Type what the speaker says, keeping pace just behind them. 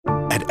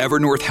At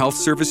Evernorth Health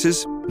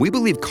Services, we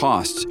believe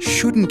costs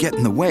shouldn't get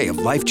in the way of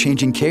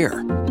life-changing care,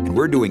 and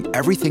we're doing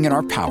everything in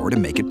our power to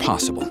make it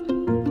possible.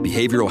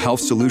 Behavioral health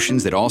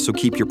solutions that also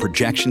keep your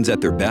projections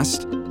at their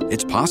best?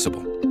 It's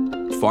possible.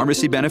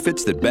 Pharmacy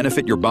benefits that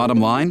benefit your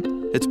bottom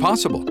line? It's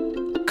possible.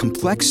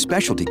 Complex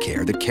specialty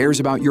care that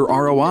cares about your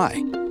ROI?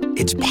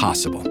 It's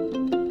possible.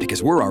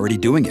 Because we're already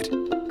doing it.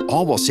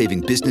 All while saving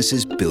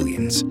businesses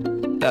billions.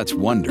 That's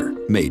Wonder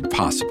made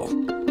possible.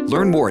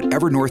 Learn more at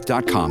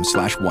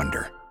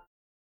evernorth.com/wonder.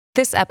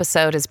 This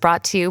episode is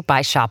brought to you by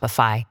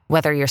Shopify.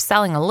 Whether you're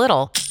selling a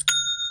little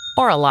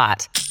or a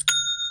lot,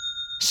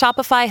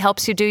 Shopify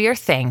helps you do your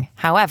thing,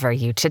 however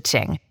you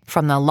cha-ching.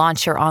 From the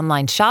launch your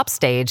online shop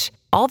stage,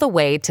 all the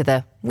way to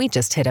the we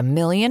just hit 1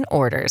 million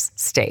orders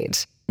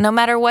stage. No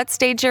matter what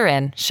stage you're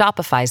in,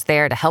 Shopify's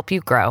there to help you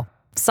grow.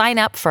 Sign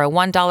up for a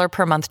 $1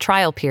 per month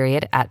trial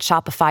period at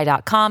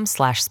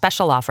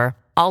shopify.com/special offer,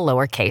 all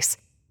lowercase.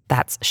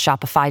 That's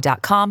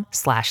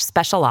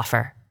shopify.com/special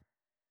offer.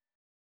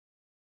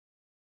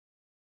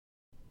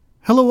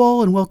 Hello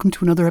all, and welcome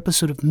to another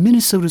episode of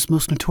Minnesota's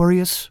Most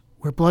Notorious,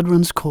 where blood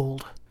runs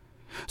cold.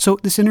 So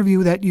this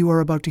interview that you are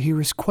about to hear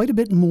is quite a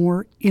bit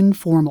more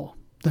informal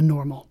than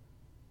normal.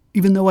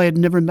 Even though I had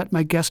never met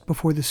my guest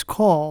before this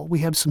call,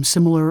 we have some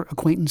similar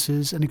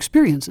acquaintances and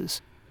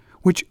experiences,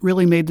 which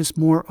really made this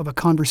more of a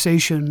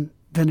conversation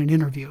than an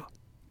interview.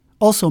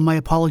 Also, my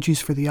apologies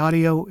for the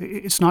audio.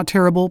 It's not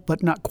terrible,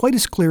 but not quite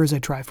as clear as I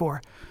try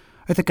for.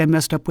 I think I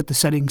messed up with the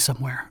settings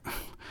somewhere.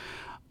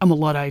 I'm a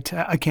Luddite.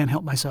 I can't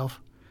help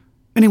myself.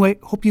 Anyway,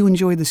 hope you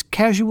enjoy this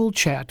casual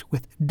chat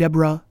with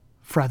Deborah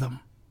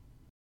Frethem.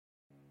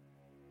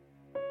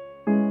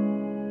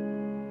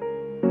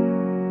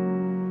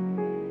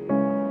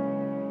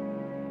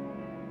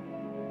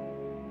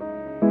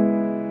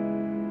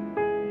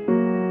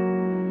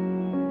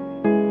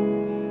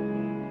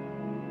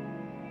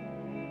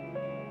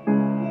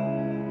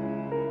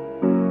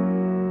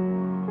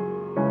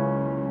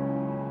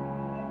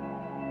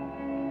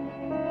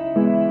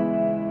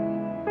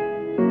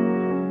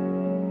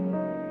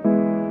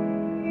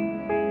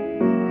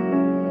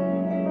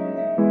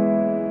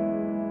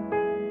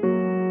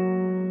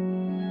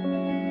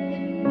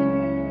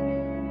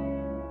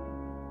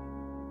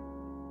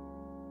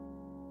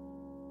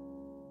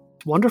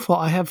 Wonderful.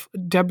 I have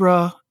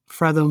Deborah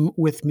Frethem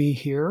with me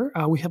here.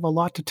 We have a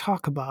lot to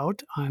talk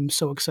about. I'm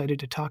so excited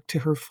to talk to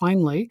her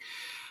finally.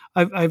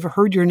 I've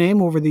heard your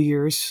name over the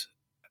years,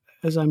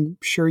 as I'm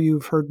sure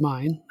you've heard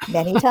mine.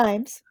 Many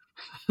times.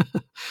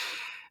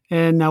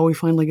 And now we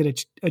finally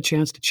get a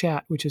chance to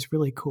chat, which is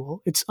really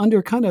cool. It's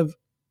under kind of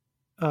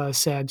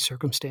sad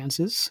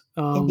circumstances.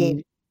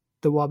 Indeed.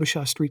 The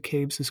Wabasha Street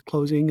Caves is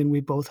closing, and we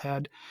both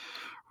had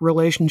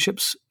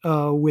relationships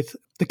with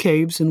the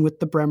Caves and with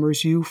the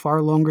Bremers, you far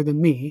longer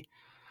than me.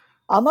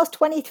 Almost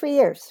 23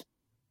 years.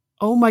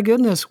 Oh my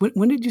goodness.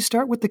 When did you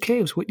start with the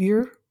Caves? What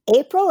year?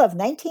 April of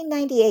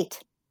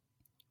 1998.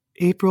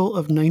 April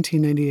of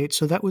 1998.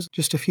 So that was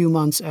just a few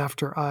months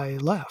after I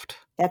left.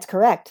 That's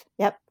correct.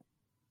 Yep.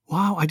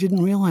 Wow, I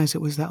didn't realize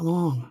it was that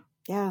long.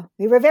 Yeah,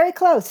 we were very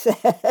close.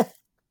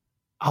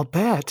 I'll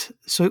bet.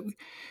 So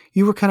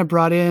you were kind of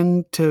brought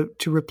in to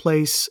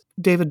replace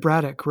David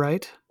Braddock,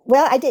 right?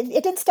 Well, it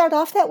didn't start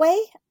off that way.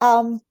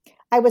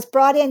 I was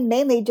brought in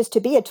mainly just to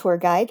be a tour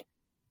guide.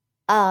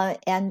 But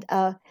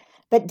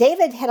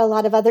David had a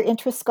lot of other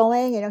interests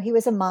going. You know, he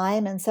was a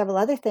mime and several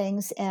other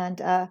things. And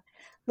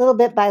little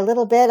bit by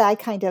little bit, I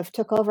kind of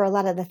took over a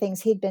lot of the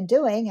things he'd been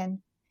doing.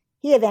 And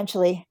he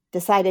eventually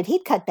decided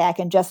he'd cut back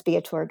and just be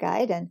a tour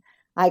guide. And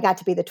I got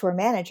to be the tour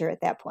manager at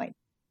that point.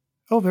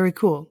 Oh, very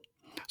cool.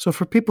 So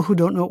for people who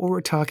don't know what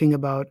we're talking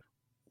about,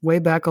 way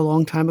back a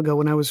long time ago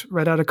when I was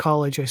right out of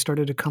college, I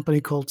started a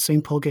company called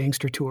St. Paul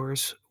Gangster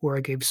Tours, where I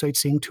gave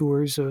sightseeing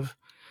tours of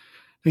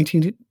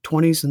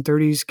 1920s and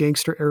 30s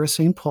gangster era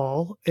St.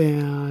 Paul.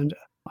 And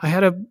I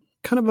had a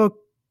kind of a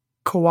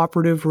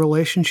cooperative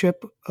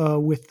relationship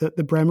with the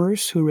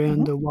Bremers, who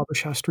ran the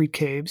Wabasha Street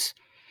Caves.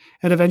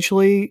 And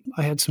eventually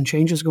I had some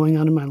changes going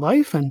on in my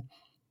life, and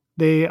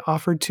they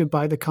offered to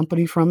buy the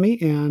company from me,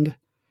 and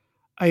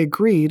I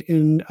agreed,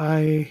 and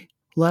I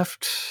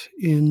left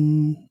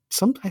in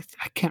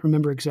I can't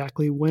remember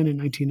exactly when in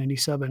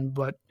 1997,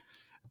 but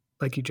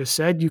like you just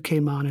said, you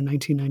came on in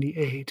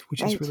 1998,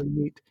 which is really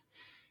neat.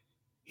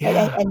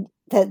 Yeah. And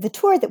the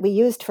tour that we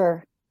used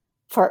for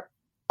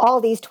all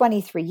these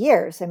 23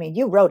 years, I mean,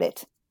 you wrote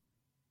it.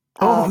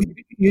 You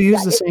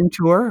used the same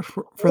tour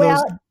for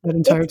that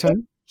entire time?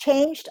 It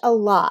changed a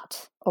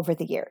lot over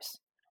the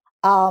years.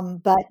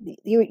 But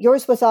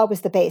yours was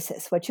always the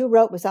basis. What you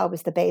wrote was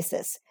always the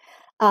basis.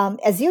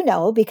 As you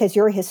know, because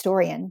you're a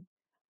historian,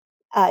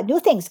 new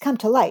things come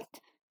to light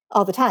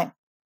all the time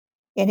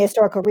in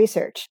historical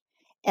research.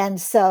 And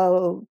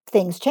so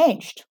things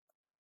changed.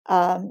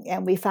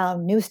 And we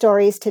found new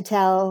stories to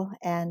tell,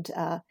 and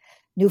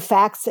new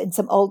facts in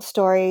some old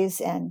stories,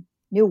 and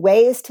new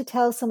ways to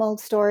tell some old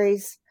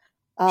stories.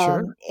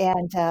 Sure.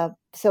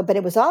 But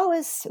it was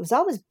always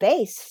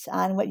based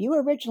on what you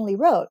originally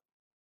wrote.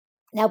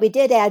 Now, we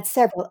did add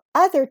several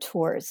other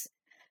tours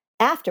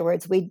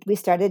afterwards, we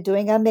started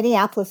doing a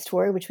Minneapolis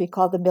tour, which we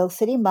called the Mill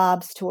City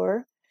Mobs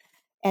Tour.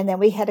 And then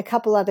we had a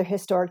couple other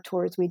historic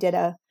tours. We did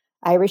a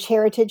Irish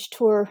Heritage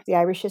Tour, the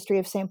Irish history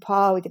of St.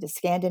 Paul. We did a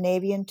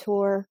Scandinavian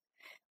tour.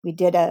 We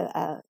did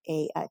a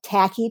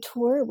tacky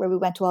tour where we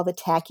went to all the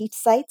tacky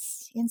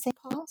sites in St.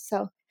 Paul.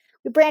 So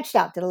we branched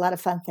out, did a lot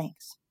of fun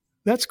things.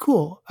 That's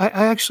cool. I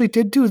actually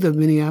did do the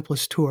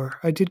Minneapolis tour.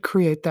 I did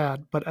create that,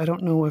 but I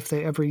don't know if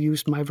they ever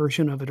used my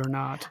version of it or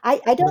not. I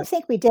don't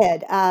think we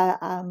did,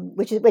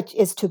 which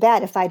is too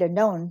bad. If I'd have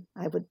known,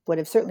 I would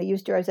have certainly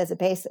used yours as a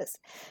basis.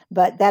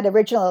 But that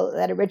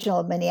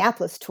original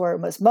Minneapolis tour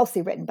was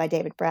mostly written by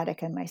David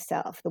Braddock and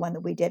myself, the one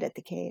that we did at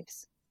the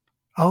caves.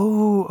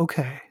 Oh,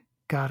 okay.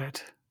 Got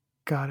it.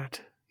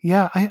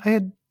 Yeah,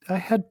 I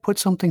had put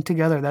something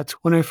together. That's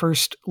when I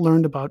first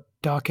learned about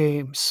Doc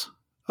Ames.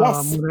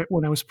 Yes.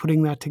 When I was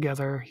putting that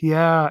together.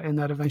 Yeah, and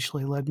that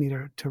eventually led me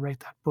to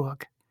write that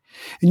book.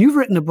 And you've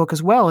written a book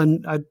as well,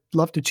 and I'd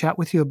love to chat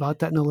with you about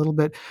that in a little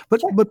bit.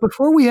 But Sure. But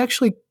before we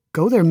actually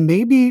go there,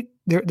 maybe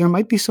there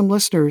might be some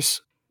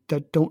listeners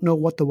that don't know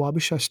what the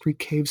Wabasha Street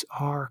Caves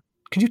are.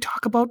 Could you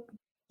talk about?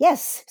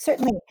 Yes,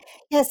 certainly.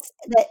 Yes,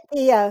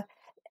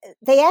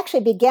 they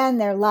actually began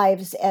their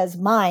lives as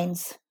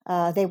mines.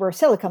 They were a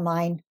silica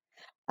mine.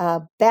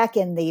 Back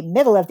in the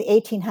middle of the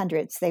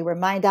 1800s, they were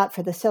mined out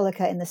for the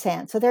silica in the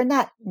sand. So they're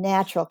not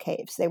natural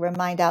caves. They were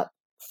mined out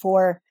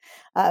for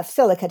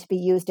silica to be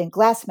used in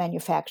glass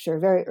manufacture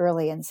very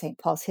early in St.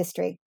 Paul's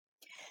history.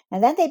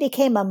 And then they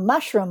became a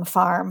mushroom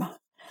farm.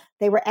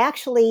 They were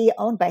actually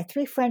owned by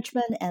 3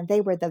 Frenchmen, and they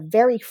were the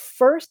very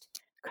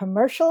first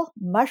commercial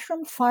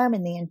mushroom farm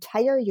in the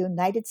entire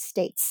United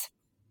States.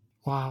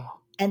 Wow.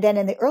 And then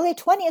in the early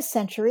 20th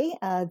century,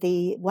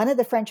 one of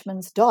the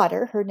Frenchmen's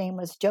daughter, her name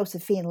was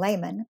Josephine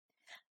Lehman,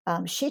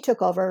 she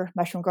took over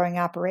mushroom growing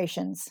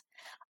operations.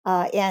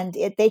 And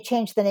they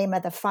changed the name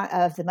of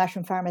the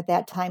mushroom farm at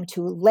that time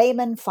to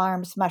Lehman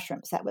Farms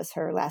Mushrooms. That was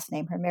her last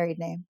name, her married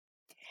name.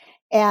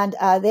 And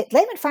the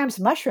Lehman Farms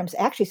Mushrooms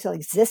actually still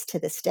exist to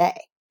this day.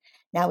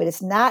 Now, it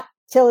is not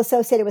still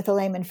associated with the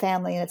Lehman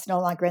family, and it's no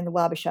longer in the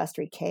Wabasha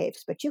Street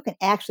Caves, but you can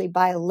actually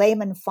buy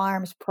Lehman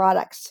Farms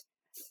products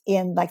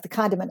in like the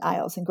condiment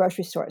aisles in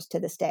grocery stores to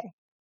this day.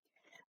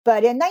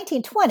 But in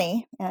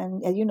 1920,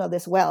 and you know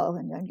this well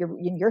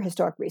in your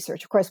historic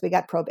research, of course, we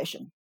got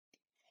Prohibition.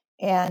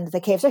 And the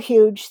caves are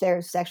huge.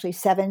 There's actually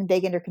 7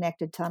 big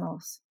interconnected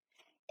tunnels.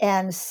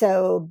 And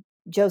so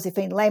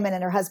Josephine Lehman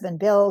and her husband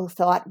Bill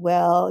thought,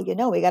 well,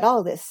 we got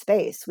all this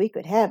space. We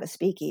could have a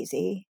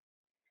speakeasy.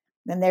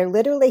 And they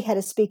literally had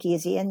a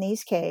speakeasy in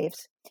these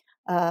caves.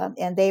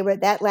 And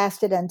that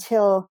lasted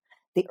until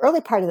the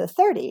early part of the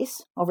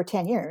 30s, over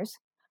 10 years,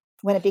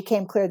 when it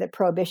became clear that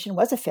Prohibition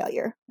was a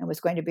failure and was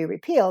going to be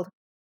repealed.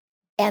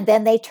 And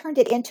then they turned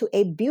it into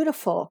a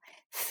beautiful,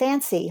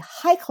 fancy,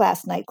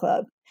 high-class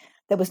nightclub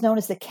that was known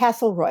as the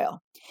Castle Royal.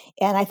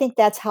 And I think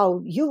that's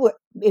how you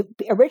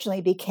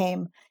originally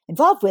became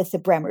involved with the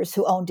Bremers,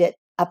 who owned it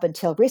up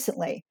until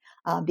recently,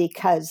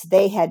 because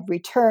they had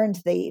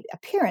returned the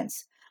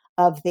appearance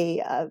of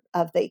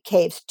the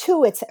caves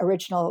to its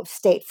original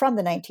state from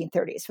the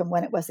 1930s, from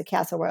when it was the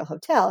Castle Royal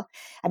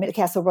the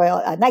Castle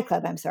Royal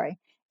nightclub, I'm sorry.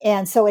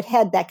 And so it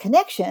had that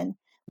connection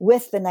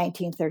with the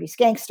 1930s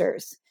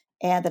gangsters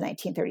and the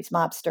 1930s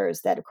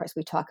mobsters that, of course,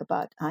 we talk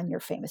about on your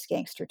famous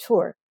gangster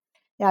tour.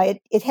 Now,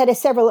 it had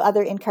several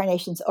other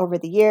incarnations over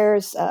the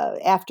years.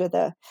 After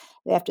the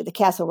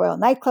Castle Royal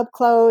nightclub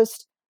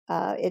closed,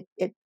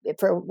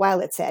 for a while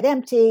it sat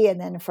empty, and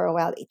then for a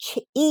while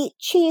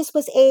cheese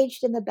was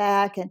aged in the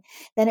back, and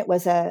then it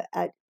was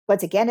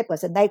once again, it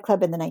was a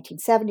nightclub in the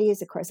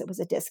 1970s. Of course, it was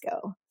a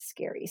disco.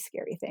 Scary,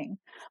 scary thing.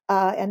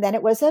 And then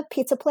it was a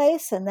pizza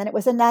place, and then it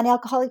was a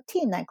non-alcoholic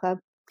teen nightclub.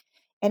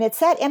 And it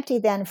sat empty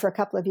then for a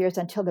couple of years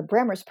until the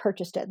Bremers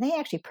purchased it. And they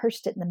actually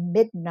purchased it in the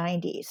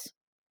mid-90s.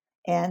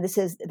 And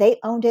they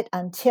owned it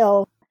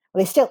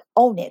they still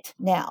own it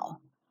now.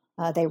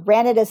 They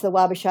ran it as the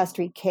Wabasha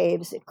Street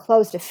Caves. It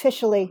closed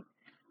officially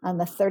on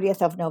the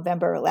 30th of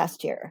November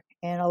last year.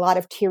 And a lot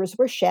of tears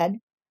were shed.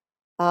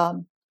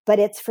 But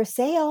it's for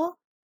sale.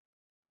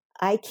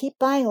 I keep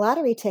buying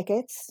lottery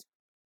tickets.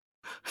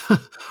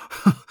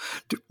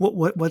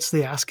 What's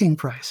the asking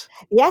price?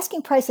 The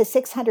asking price is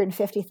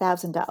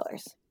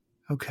 $650,000.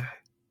 Okay.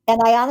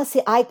 And I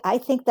honestly, I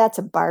think that's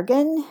a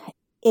bargain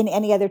in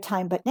any other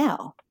time but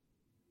now.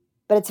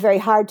 But it's very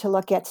hard to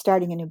look at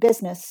starting a new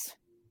business,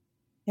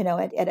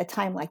 at a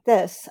time like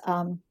this.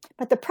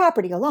 But the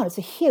property alone, it's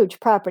a huge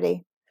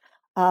property.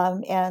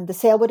 And the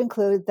sale would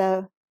include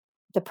the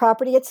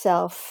property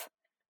itself,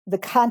 the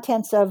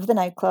contents of the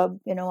nightclub,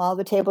 all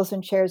the tables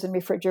and chairs and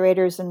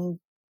refrigerators and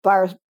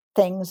bar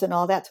things and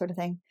all that sort of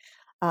thing.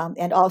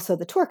 And also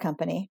the tour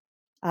company,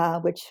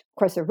 which, of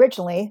course,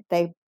 originally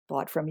they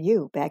bought from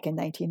you back in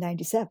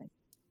 1997.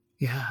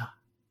 Yeah.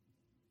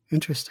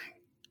 Interesting.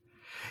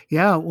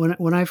 Yeah.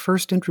 When I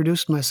first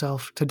introduced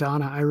myself to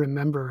Donna, I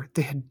remember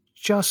they had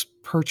just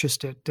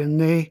purchased it, and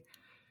they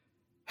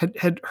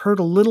had heard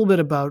a little bit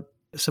about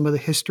some of the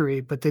history,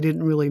 but they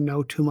didn't really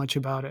know too much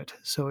about it.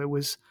 So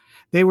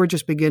they were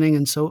just beginning,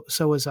 and so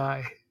was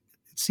I.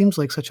 seems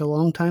like such a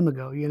long time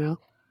ago, you know?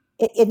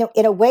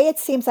 In a way, it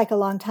seems like a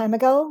long time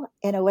ago.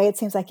 In a way, it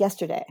seems like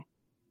yesterday.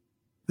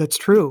 That's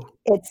true.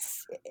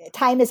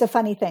 Time is a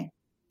funny thing.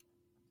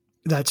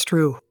 That's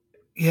true.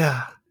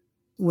 Yeah.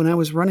 When I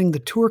was running the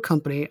tour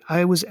company,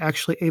 I was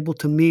actually able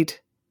to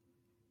meet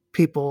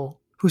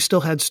people who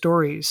still had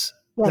stories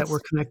that were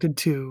Yes. connected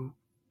to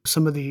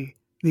some of the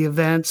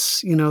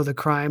events, you know, the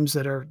crimes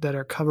that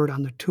are covered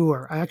on the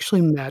tour. I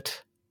actually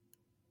met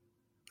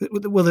the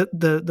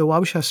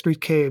Wabasha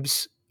Street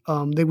Caves.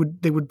 They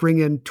would bring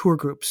in tour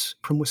groups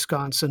from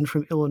Wisconsin,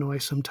 from Illinois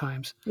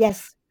sometimes.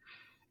 Yes.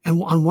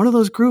 And on one of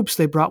those groups,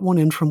 they brought one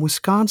in from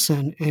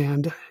Wisconsin,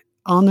 and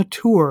on the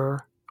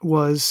tour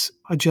was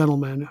a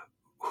gentleman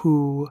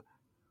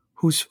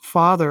whose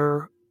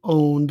father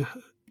owned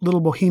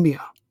Little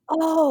Bohemia.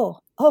 Oh,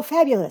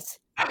 fabulous.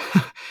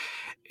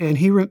 And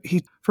he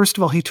first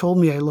of all, he told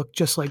me I looked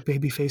just like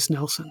Babyface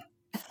Nelson.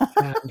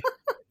 And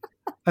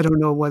I don't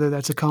know whether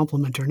that's a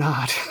compliment or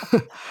not.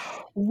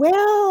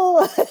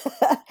 Well,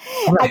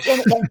 Right.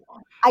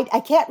 I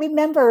can't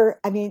remember.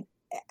 I mean,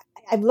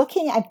 I'm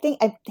looking. I think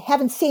I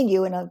haven't seen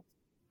you in a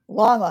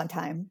long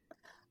time.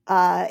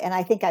 And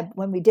I think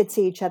when we did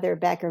see each other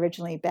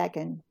originally back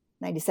in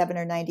 97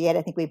 or 98,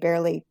 I think we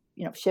barely,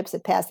 ships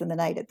had passed in the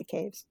night at the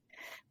caves.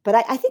 But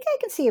I think I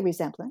can see a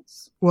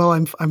resemblance. Well,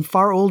 I'm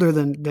far older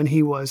than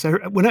he was.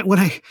 When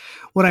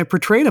I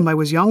portrayed him, I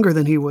was younger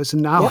than he was,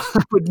 and now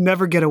I would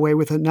never get away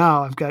with it.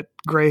 Now I've got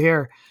gray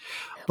hair.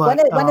 But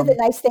one of the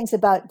nice things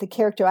about the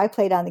character I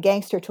played on the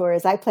gangster tour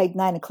is I played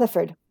Nina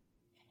Clifford,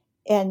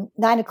 and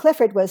Nina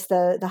Clifford was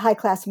the high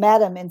class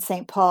madam in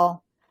St.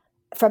 Paul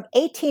from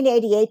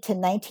 1888 to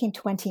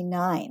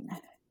 1929.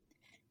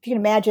 If you can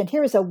imagine,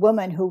 here is a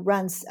woman who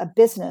runs a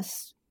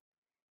business,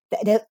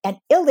 an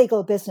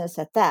illegal business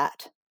at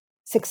that,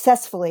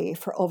 successfully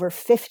for over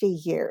 50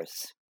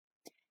 years,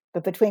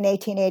 but between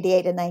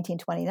 1888 and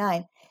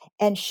 1929.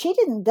 And she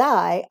didn't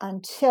die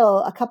until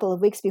a couple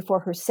of weeks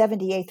before her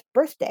 78th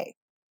birthday.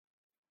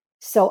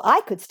 So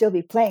I could still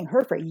be playing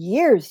her for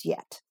years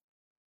yet.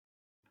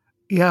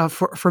 Yeah,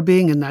 for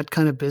being in that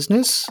kind of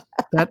business,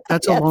 that's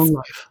Yes. a long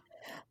life.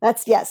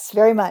 Yes,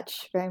 very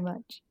much, very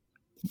much.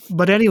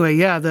 But anyway,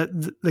 yeah,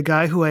 the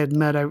guy who I had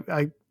met, I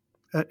mean,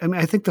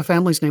 I think the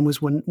family's name was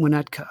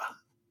Winnetka.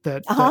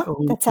 That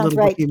owned that sounds Little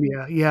right.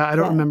 Bohemia. Yeah, I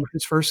don't remember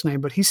his first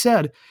name, but he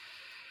said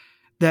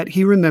that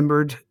he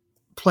remembered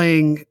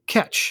playing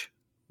catch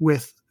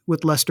with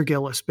Lester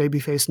Gillis,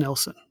 Babyface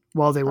Nelson,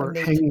 while they were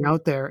hanging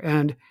out there.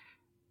 And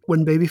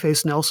when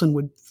Babyface Nelson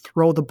would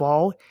throw the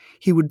ball,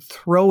 he would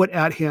throw it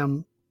at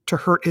him to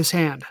hurt his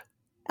hand,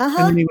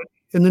 and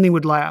then he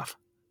would laugh.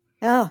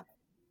 Oh,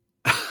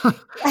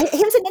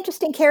 he was an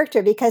interesting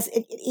character because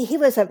he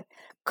was a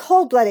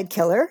cold-blooded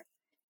killer.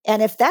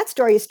 And if that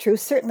story is true,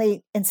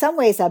 certainly in some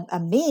ways a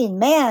mean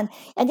man,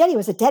 and yet he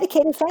was a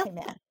dedicated family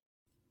man.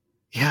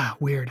 Yeah,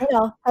 weird.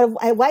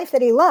 A wife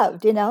that he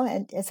loved,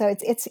 and so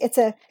it's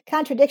a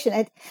contradiction.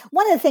 And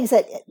one of the things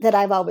that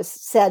I've always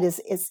said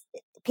is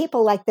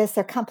people like this,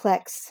 they're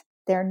complex.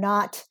 They're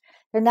not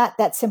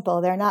that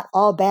simple. They're not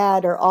all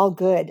bad or all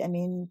good. I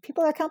mean,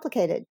 people are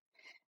complicated,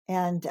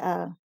 and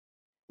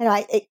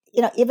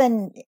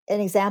even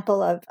an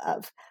example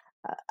of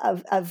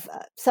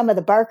some of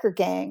the Barker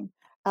gang.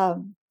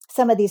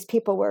 Some of these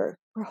people were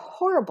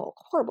horrible,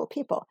 horrible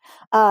people.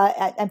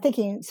 I'm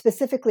thinking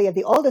specifically of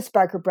the oldest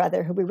Barker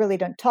brother, who we really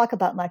don't talk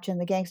about much in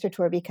the gangster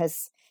tour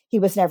because he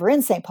was never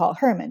in St. Paul,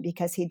 Herman,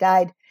 because he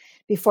died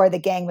before the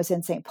gang was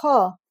in St.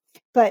 Paul.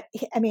 But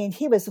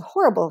he was a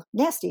horrible,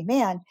 nasty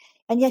man.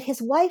 And yet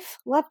his wife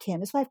loved him.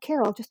 His wife,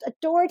 Carol, just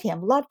adored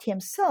him, loved him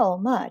so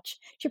much.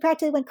 She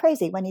practically went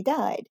crazy when he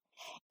died.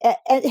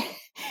 And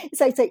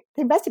so I'd say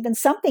there must have been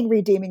something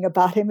redeeming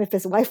about him if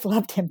his wife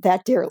loved him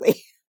that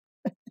dearly.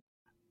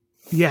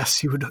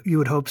 Yes, you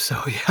would hope so.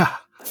 Yeah.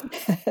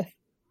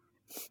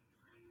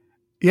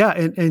 Yeah,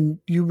 and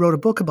you wrote a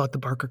book about the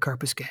Barker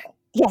Karpus gang.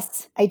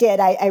 Yes, I did.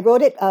 I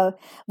wrote it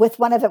with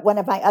one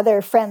of my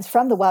other friends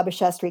from the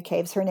Wabasha Street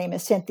Caves. Her name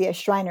is Cynthia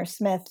Schreiner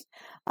Smith.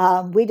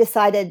 We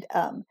decided.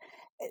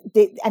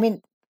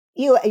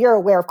 You're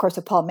aware, of course,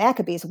 of Paul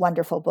Maccabee's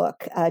wonderful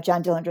book,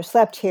 John Dillinger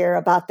Slept Here,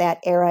 about that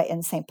era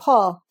in St.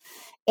 Paul,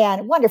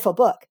 and wonderful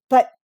book.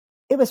 But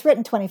it was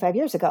written 25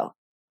 years ago.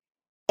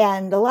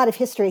 And a lot of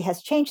history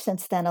has changed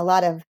since then. A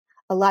lot of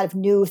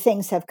new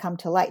things have come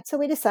to light. So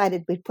we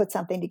decided we'd put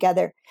something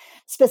together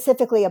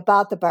specifically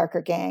about the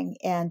Barker gang.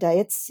 And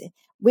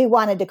we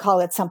wanted to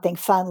call it something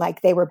fun,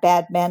 like They Were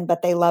Bad Men,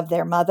 but They Loved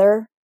Their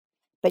Mother.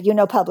 But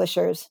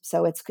publishers,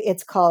 so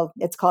it's called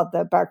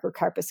the Barker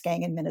Karpus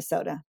Gang in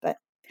Minnesota. But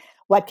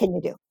what can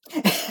you do?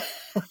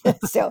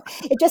 So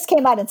it just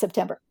came out in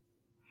September.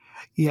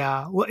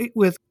 Yeah, well,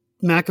 with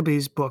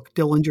Maccabee's book,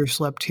 Dillinger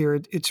Slept Here,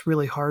 it's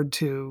really hard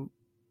to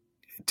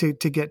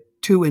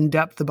get too in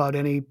depth about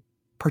any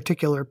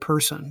particular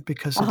person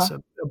because it's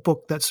a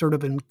book that sort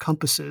of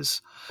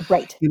encompasses,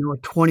 right? A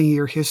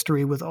 20-year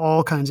history with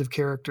all kinds of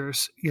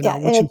characters. And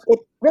it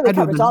really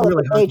covers all of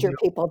the major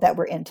people that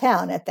were in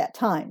town at that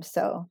time.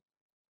 So,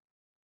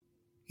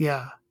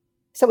 yeah,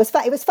 So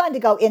it was fun to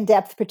go in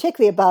depth,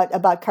 particularly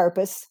about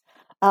Karpus.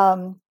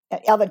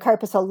 Alvin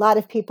Karpus, a lot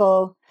of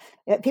people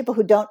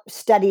who don't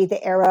study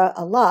the era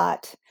a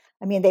lot,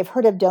 I mean, they've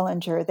heard of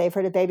Dillinger, they've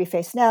heard of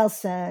Babyface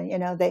Nelson,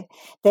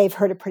 they've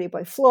heard of Pretty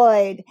Boy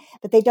Floyd,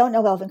 but they don't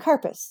know Alvin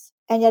Karpus.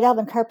 And yet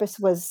Alvin Karpus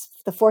was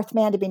the fourth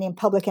man to be named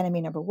public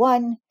enemy number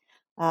one.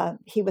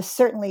 He was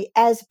certainly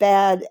as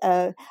bad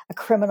a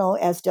criminal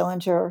as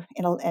Dillinger,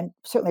 and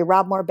certainly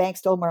robbed more banks,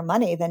 stole more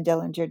money than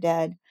Dillinger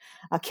did,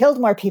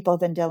 killed more people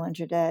than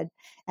Dillinger did.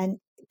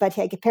 But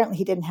apparently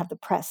he didn't have the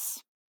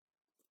press.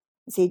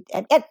 See,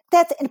 and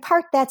that's in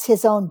part that's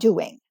his own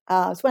doing.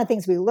 It's one of the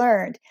things we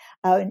learned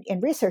in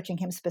researching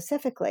him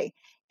specifically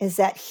is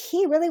that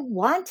he really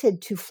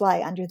wanted to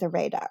fly under the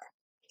radar.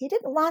 He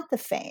didn't want the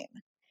fame.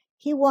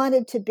 He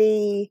wanted to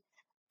be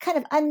kind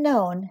of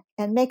unknown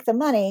and make the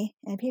money,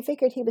 and he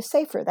figured he was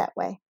safer that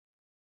way.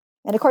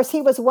 And of course,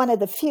 he was one of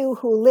the few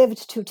who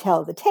lived to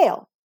tell the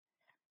tale.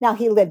 Now,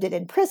 he lived it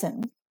in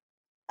prison,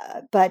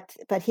 but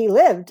he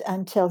lived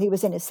until he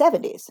was in his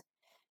 70s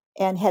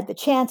and had the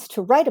chance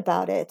to write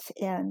about it.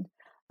 And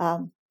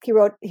he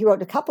wrote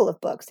a couple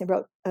of books. He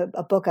wrote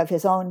a book of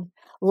his own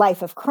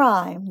life of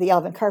crime, the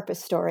Alvin Karpus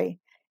story,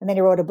 and then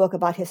he wrote a book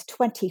about his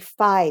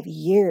 25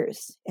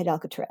 years at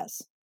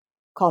Alcatraz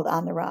called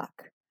On the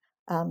Rock.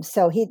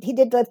 So he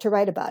did live to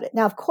write about it.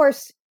 Now, of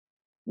course,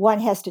 one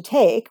has to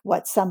take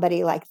what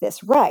somebody like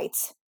this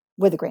writes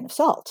with a grain of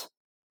salt,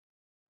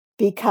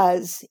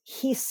 because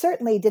he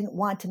certainly didn't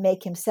want to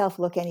make himself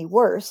look any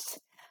worse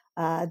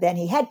than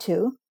he had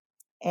to.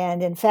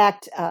 And in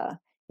fact,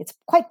 it's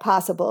quite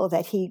possible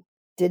that he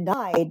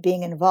denied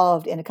being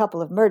involved in a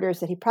couple of murders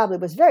that he probably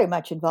was very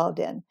much involved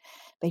in,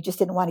 but he just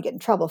didn't want to get in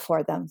trouble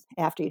for them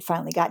after he'd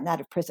finally gotten out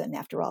of prison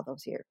after all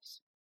those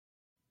years.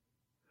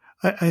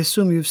 I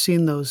assume you've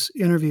seen those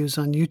interviews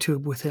on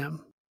YouTube with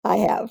him. I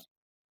have.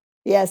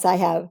 Yes, I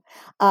have.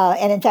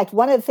 And in fact,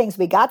 one of the things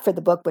we got for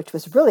the book, which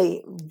was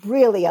really,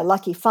 really a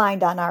lucky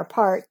find on our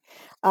part,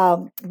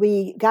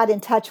 we got in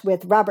touch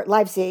with Robert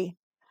Livesey,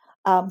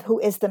 who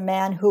is the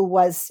man who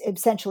was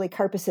essentially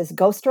Karpus's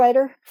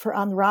ghostwriter for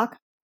On the Rock.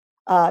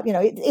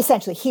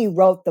 Essentially, he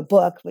wrote the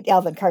book, but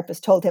Alvin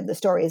Karpus told him the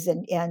stories,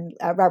 and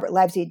Robert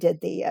Livesey did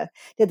the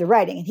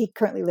writing, and he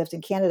currently lives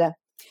in Canada.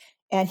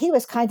 And he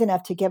was kind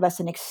enough to give us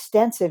an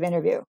extensive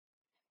interview.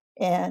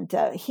 And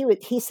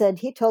he said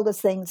he told us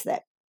things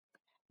that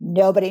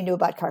nobody knew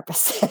about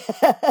Karpus,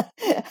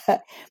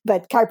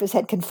 but Karpus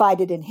had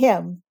confided in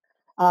him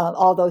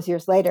all those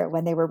years later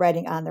when they were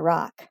writing On the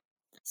Rock.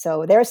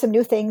 So there are some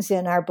new things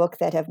in our book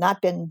that have not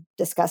been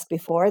discussed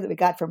before that we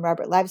got from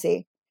Robert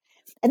Livesey.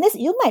 And this,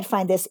 you might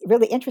find this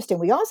really interesting.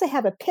 We also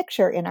have a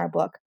picture in our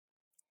book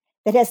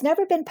that has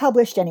never been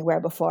published anywhere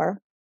before.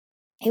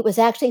 It was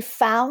actually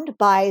found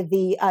by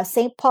the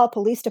St. Paul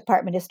Police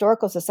Department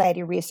Historical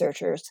Society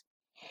researchers.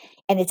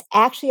 And it's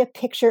actually a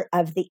picture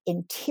of the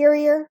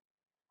interior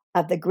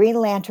of the Green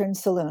Lantern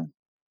Saloon.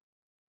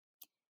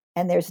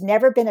 And there's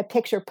never been a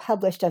picture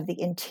published of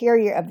the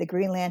interior of the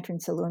Green Lantern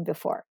Saloon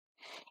before.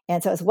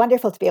 And so it's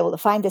wonderful to be able to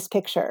find this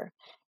picture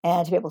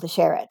and to be able to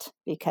share it,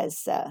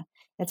 because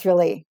it's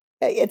really,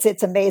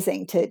 it's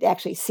amazing to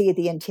actually see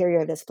the interior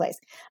of this place.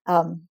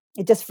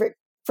 Just for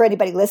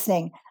anybody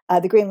listening,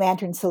 the Green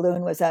Lantern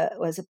Saloon was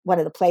one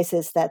of the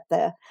places that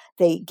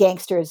the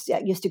gangsters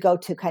used to go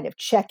to kind of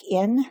check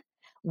in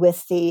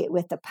with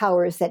the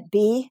powers that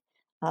be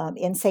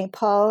in St.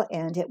 Paul,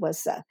 and it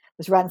was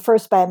run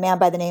first by a man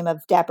by the name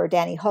of Dapper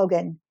Danny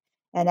Hogan,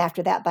 and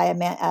after that by a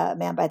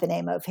man by the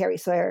name of Harry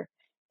Sawyer.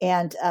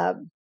 And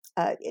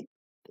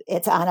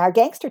it's on our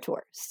gangster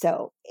tour.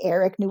 So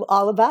Eric knew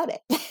all about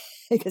it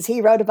because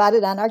he wrote about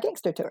it on our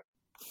gangster tour.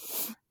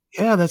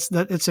 Yeah,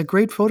 it's a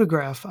great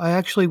photograph. I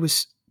actually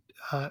was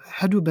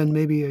had to have been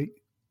maybe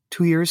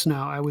 2 years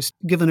now. I was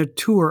given a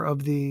tour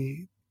of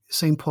the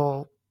St.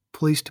 Paul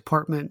Police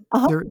Department,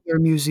 their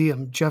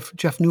museum. Jeff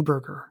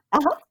Newberger,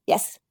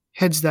 yes,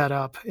 heads that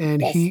up,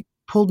 and he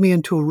pulled me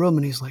into a room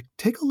and he's like,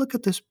 "Take a look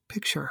at this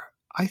picture.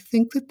 I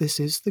think that this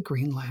is the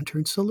Green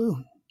Lantern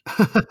Saloon."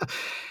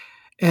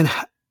 And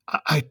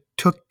I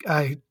took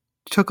a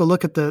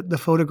look at the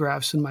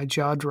photographs and my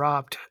jaw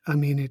dropped. I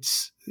mean,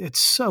 it's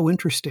so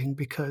interesting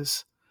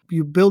because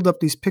you build up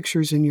these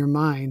pictures in your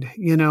mind,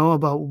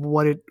 about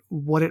what it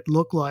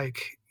looked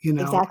like,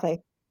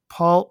 Exactly.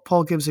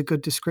 Paul gives a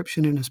good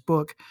description in his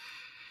book,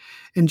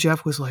 and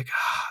Jeff was like,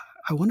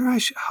 "I wonder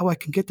how I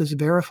can get this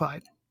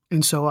verified."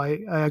 And so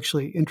I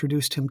actually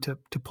introduced him to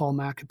Paul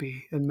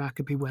Maccabee, and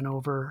Maccabee went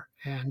over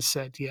and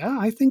said, "Yeah,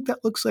 I think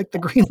that looks like the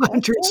Green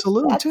Lantern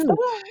Saloon too."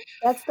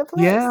 That's the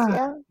place.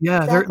 Yeah,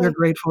 exactly. They're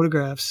great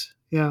photographs.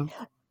 Yeah.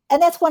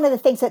 And that's one of the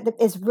things that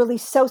is really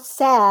so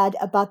sad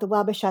about the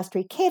Wabasha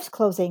Street Caves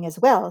closing as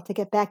well, to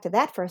get back to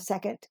that for a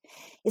second,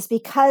 is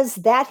because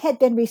that had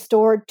been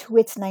restored to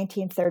its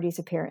 1930s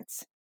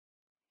appearance.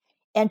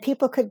 And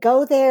people could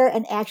go there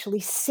and actually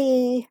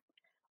see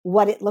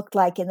what it looked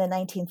like in the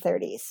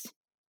 1930s.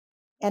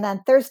 And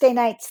on Thursday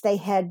nights, they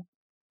had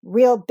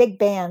real big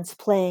bands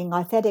playing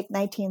authentic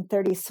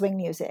 1930s swing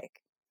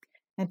music.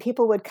 and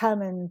people would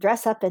come and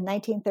dress up in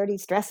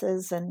 1930s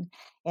dresses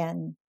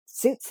and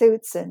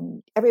suits,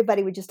 and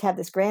everybody would just have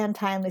this grand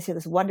time. They see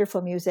this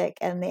wonderful music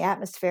and the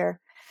atmosphere.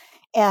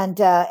 And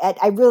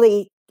I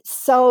really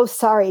so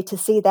sorry to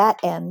see that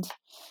end.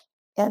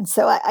 And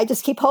so I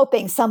just keep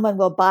hoping someone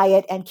will buy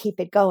it and keep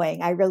it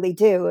going. I really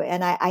do.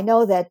 And I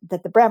know that the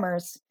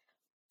Bremers,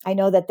 I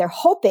know that they're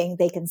hoping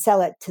they can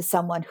sell it to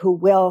someone who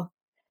will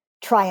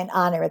try and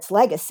honor its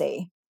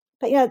legacy.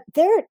 But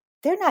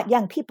they're not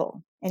young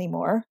people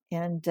anymore,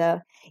 and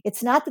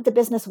it's not that the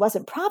business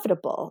wasn't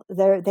profitable.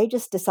 They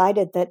just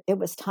decided that it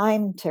was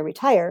time to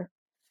retire,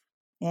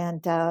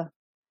 and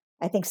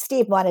I think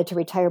Steve wanted to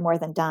retire more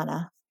than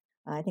Donna.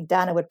 I think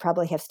Donna would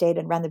probably have stayed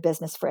and run the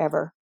business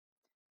forever,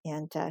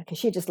 and because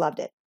she just loved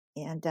it,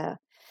 and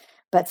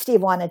but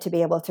Steve wanted to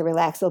be able to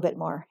relax a little bit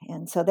more,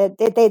 and so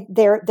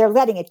they're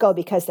letting it go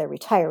because they're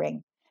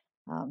retiring.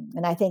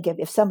 And I think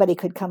if somebody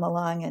could come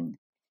along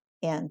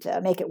and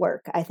make it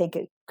work, I think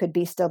it could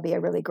still be a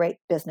really great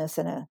business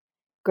and a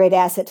great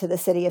asset to the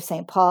city of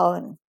St. Paul,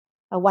 and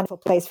a wonderful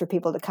place for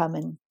people to come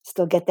and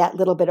still get that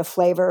little bit of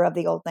flavor of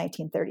the old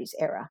 1930s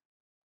era.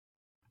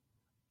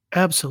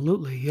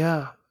 Absolutely,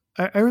 yeah.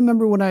 I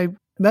remember when I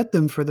met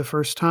them for the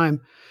first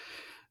time,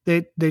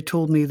 they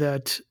told me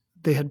that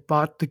they had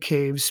bought the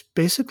caves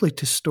basically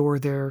to store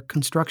their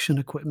construction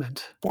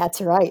equipment.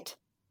 That's right.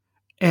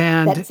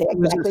 And That's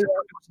exactly it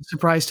was a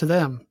surprise to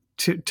them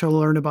to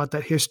learn about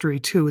that history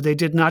too. They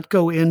did not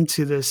go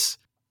into this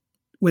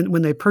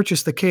when they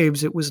purchased the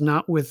caves. It was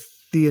not with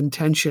the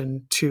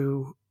intention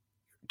to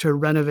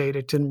renovate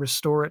it and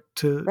restore it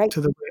to right.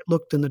 the way it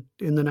looked in the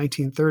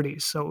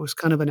 1930s. So it was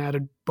kind of an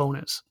added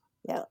bonus.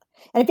 Yeah,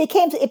 and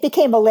it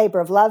became a labor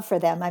of love for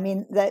them. I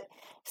mean,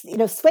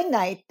 swing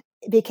night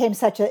became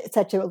such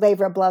a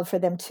labor of love for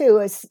them too.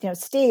 As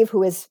Steve,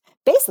 who is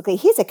basically,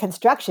 he's a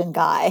construction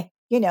guy,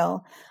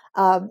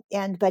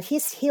 but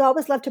he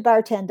always loved to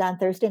bartend on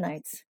Thursday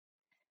nights,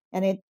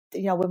 and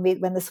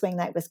when the swing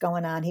night was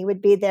going on, he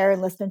would be there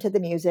and listening to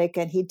the music,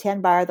 and he'd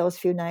tend bar those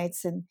few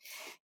nights, and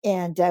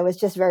it was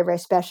just very, very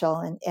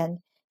special. And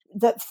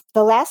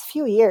the last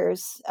few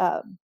years,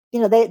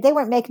 they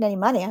weren't making any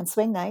money on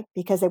swing night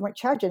because they weren't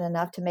charging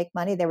enough to make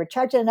money. They were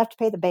charging enough to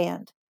pay the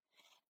band.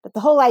 But the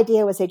whole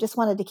idea was they just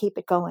wanted to keep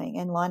it going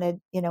and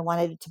wanted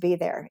it to be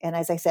there. And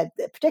as I said,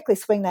 particularly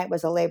swing night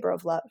was a labor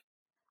of love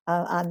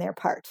on their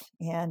part.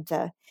 And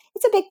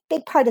it's a big,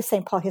 big part of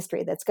St. Paul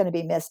history that's going to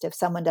be missed if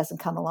someone doesn't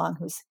come along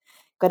who's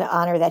going to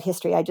honor that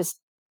history. I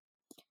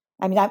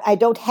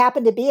don't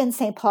happen to be in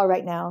St. Paul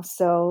right now,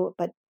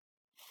 but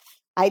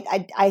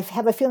I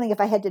have a feeling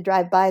if I had to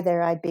drive by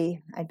there, I'd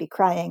be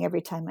crying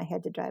every time I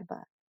had to drive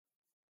by.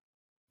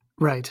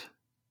 Right.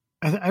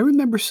 I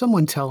remember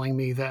someone telling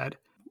me that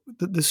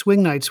the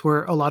swing nights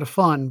were a lot of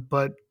fun,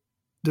 but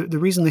the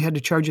reason they had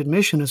to charge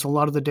admission is a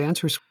lot of the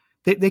dancers,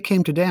 they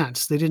came to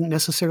dance. They didn't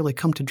necessarily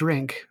come to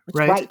drink,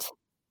 right? Right.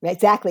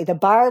 Exactly. The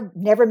bar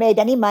never made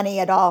any money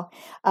at all.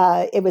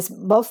 It was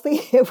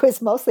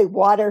mostly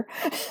water.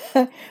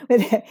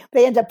 They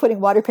ended up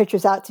putting water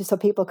pitchers out so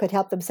people could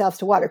help themselves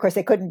to water. Of course,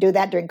 they couldn't do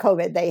that during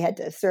COVID. They had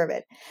to serve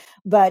it.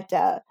 But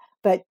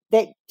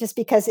they just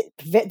because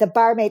the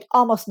bar made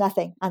almost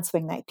nothing on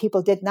swing night.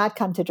 People did not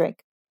come to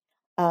drink.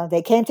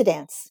 They came to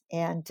dance,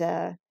 and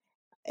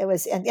it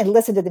was and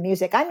listen to the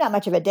music. I'm not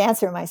much of a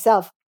dancer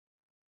myself,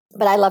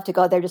 but I love to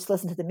go there just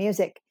listen to the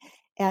music.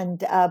 And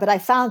but I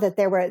found that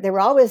there were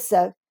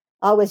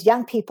always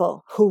young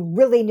people who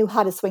really knew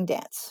how to swing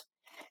dance.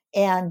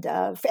 And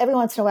every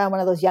once in a while,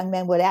 one of those young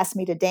men would ask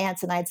me to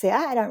dance, and I'd say,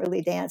 I don't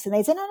really dance. And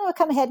they'd say, no,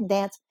 come ahead and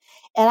dance.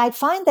 And I'd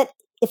find that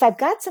if I've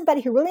got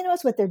somebody who really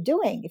knows what they're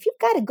doing, if you've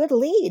got a good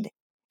lead,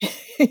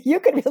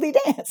 you can really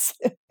dance.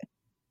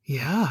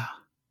 Yeah.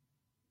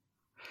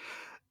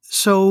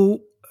 So,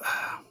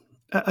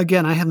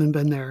 again, I haven't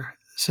been there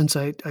since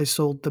I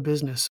sold the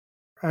business.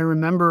 I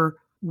remember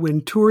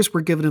when tours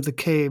were given of the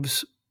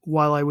caves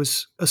while I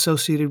was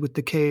associated with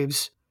the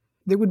caves,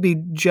 there would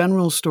be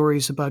general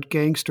stories about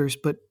gangsters,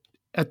 but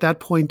at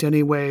that point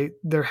anyway,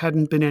 there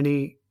hadn't been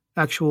any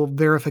actual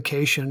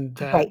verification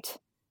that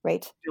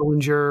Right.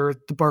 Dillinger,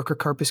 the Barker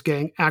Karpus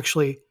gang,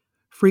 actually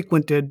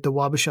frequented the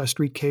Wabasha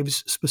Street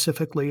caves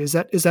specifically. Is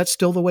that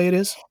still the way it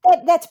is?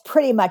 That's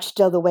pretty much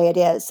still the way it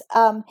is.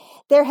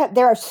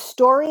 There are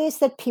stories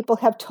that people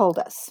have told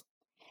us,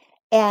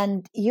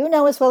 and you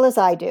know as well as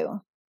I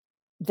do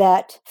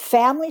that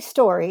family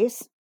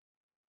stories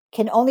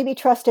can only be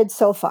trusted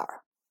so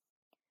far.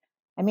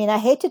 I mean, I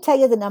hate to tell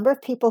you the number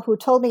of people who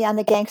told me on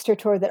the gangster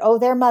tour that,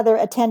 their mother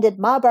attended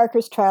Ma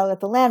Barker's trial at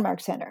the Landmark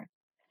Center.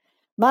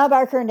 Ma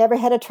Barker never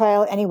had a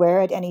trial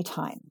anywhere at any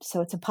time, so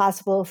it's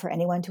impossible for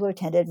anyone to have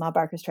attended Ma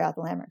Barker's trial at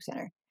the Landmark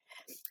Center.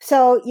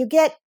 So you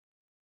get,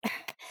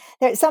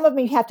 some of them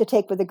you have to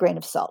take with a grain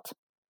of salt.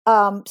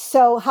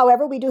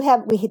 However, we do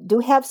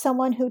have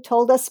someone who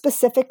told us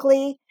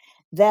specifically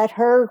that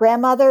her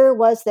grandmother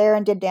was there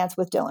and did dance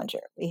with Dillinger.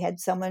 We had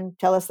someone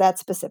tell us that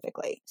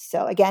specifically.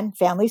 So again,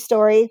 family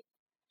story.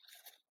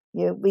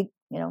 You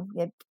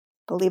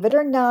believe it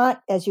or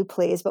not, as you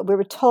please, but we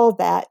were told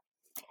that.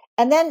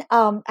 And then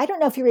I don't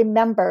know if you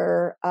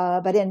remember,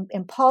 but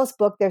in Paul's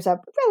book, there's a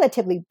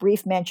relatively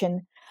brief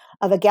mention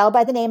of a gal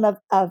by the name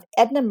of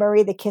Edna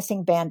Murray, the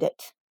Kissing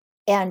Bandit.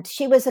 And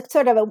she was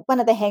one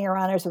of the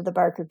hanger-oners of the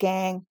Barker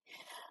gang.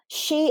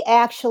 She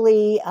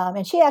actually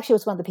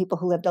was one of the people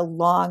who lived a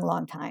long,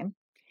 long time.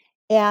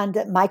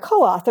 And my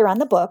co-author on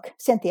the book,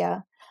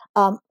 Cynthia,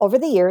 over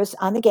the years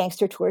on the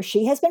gangster tour,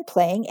 she has been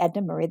playing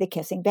Edna Murray, the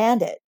Kissing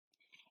Bandit.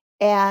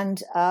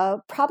 And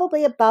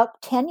probably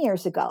about 10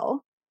 years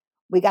ago,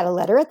 we got a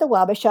letter at the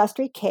Wabasha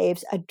Street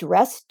Caves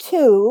addressed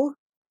to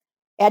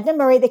Edna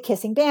Murray, the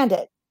Kissing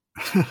Bandit.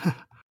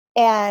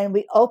 And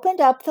we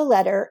opened up the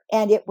letter,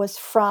 and it was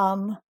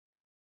from,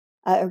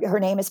 her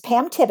name is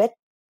Pam Tibbett,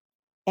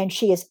 and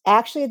she is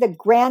actually the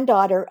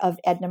granddaughter of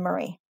Edna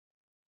Murray.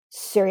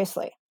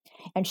 Seriously.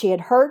 And she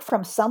had heard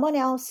from someone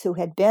else who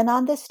had been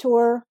on this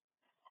tour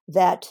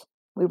that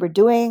we were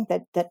doing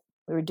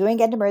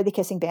Edna Murray, the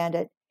Kissing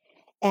Bandit.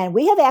 And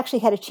we have actually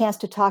had a chance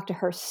to talk to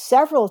her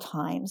several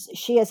times.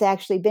 She has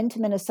actually been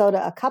to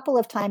Minnesota a couple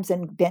of times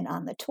and been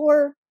on the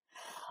tour.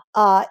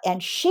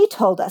 And she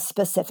told us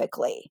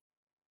specifically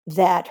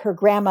that her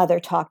grandmother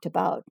talked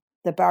about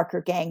the Barker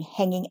gang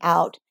hanging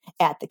out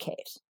at the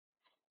caves.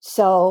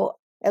 So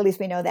at least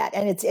we know that.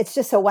 And it's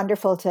just so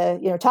wonderful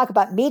to, talk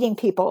about meeting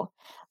people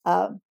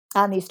on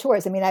these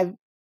tours. I mean, I've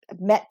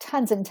met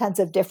tons and tons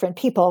of different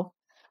people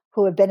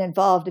who have been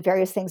involved in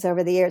various things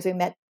over the years. We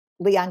met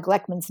Leon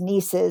Gleckman's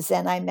nieces,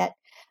 and I met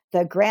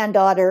the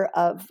granddaughter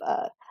of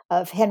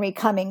Henry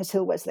Cummings,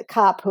 who was the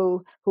cop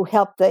who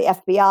helped the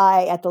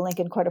FBI at the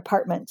Lincoln Court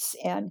Apartments,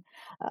 and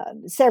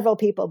several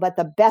people. But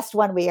the best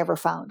one we ever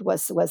found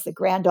was the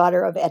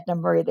granddaughter of Edna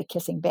Murray, the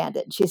Kissing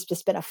Bandit. She's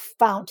just been a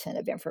fountain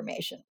of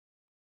information.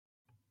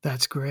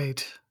 That's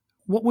great.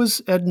 What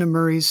was Edna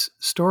Murray's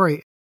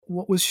story?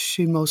 What was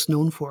she most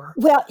known for?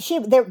 Well,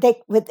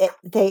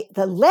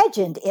 the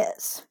legend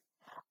is,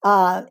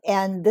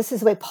 and this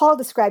is the way Paul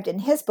described it in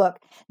his book,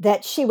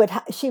 that she would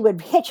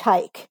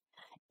hitchhike,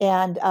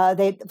 and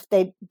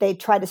they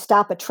try to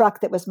stop a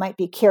truck that might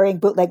be carrying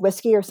bootleg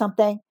whiskey or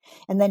something,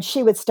 and then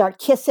she would start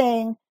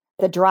kissing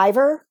the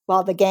driver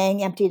while the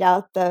gang emptied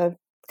out the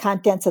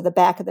contents of the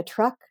back of the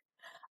truck.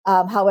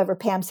 However,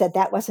 Pam said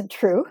that wasn't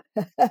true.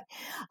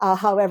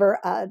 However,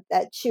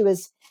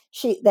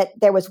 that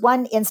there was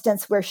one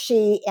instance where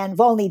she and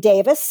Volney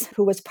Davis,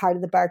 who was part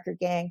of the Barker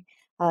gang,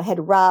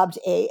 had robbed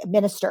a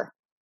minister,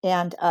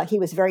 and he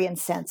was very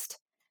incensed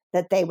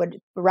that they would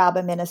rob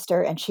a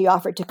minister, and she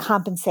offered to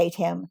compensate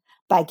him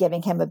by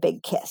giving him a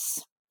big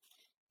kiss.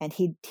 And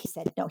he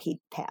said no, he'd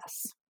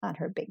pass on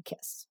her big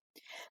kiss.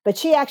 But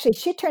she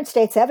turned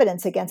state's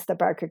evidence against the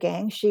Barker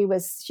gang. She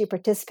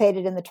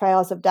participated in the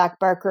trials of Doc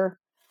Barker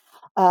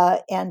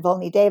and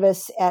Volney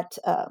Davis at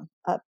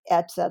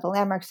the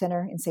Landmark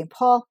Center in St.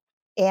 Paul,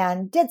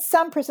 and did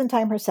some prison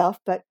time herself,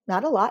 but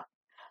not a lot,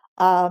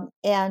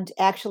 and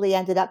actually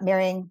ended up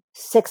marrying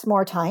 6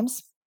 more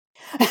times,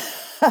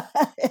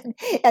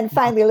 and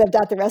finally lived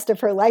out the rest of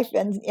her life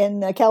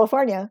in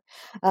California,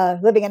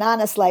 living an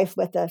honest life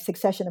with a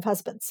succession of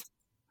husbands.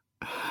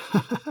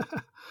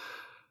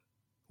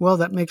 Well,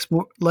 that makes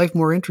life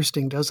more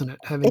interesting, doesn't it?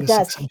 Having it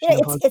does.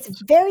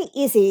 It's very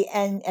easy,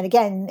 and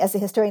again, as a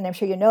historian, I'm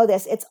sure you know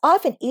this. It's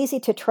often easy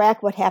to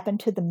track what happened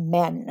to the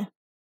men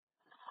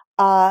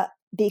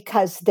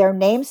because their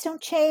names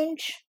don't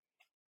change,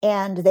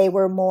 and they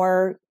were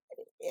more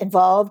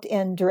involved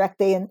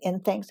directly in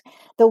things.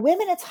 The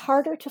women, it's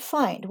harder to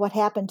find what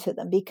happened to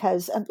them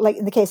because, like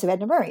in the case of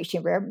Edna Murray, she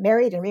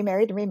married and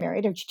remarried and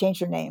remarried, and she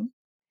changed her name,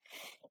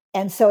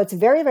 and so it's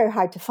very, very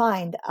hard to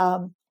find.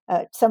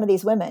 Some of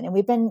these women.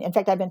 And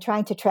I've been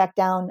trying to track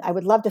down, I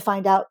would love to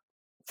find out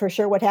for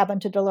sure what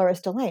happened to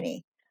Dolores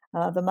Delaney,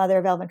 the mother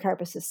of Alvin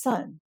Karpus's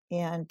son.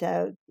 And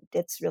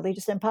it's really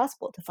just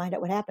impossible to find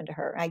out what happened to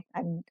her.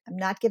 I'm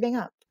not giving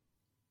up.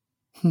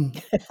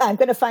 I'm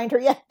going to find her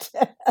yet.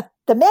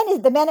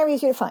 The men are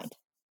easier to find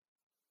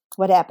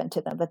what happened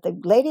to them, but the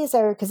ladies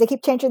are, because they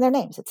keep changing their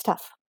names. It's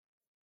tough.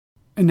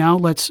 And now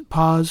let's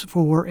pause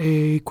for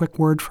a quick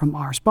word from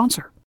our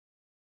sponsor.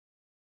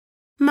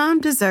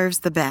 Mom deserves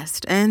the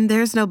best, and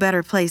there's no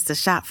better place to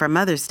shop for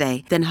Mother's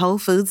Day than Whole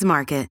Foods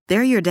Market.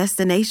 They're your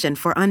destination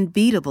for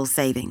unbeatable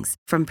savings,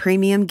 from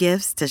premium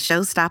gifts to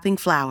show-stopping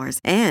flowers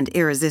and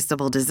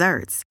irresistible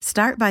desserts.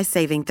 Start by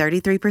saving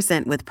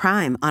 33% with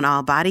Prime on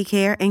all body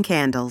care and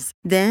candles.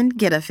 Then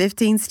get a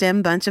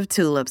 15-stem bunch of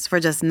tulips for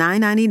just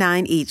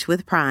 $9.99 each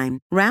with Prime.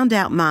 Round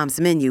out Mom's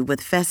menu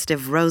with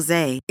festive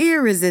rosé,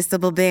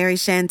 irresistible berry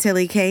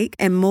chantilly cake,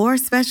 and more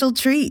special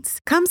treats.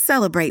 Come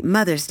celebrate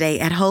Mother's Day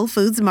at Whole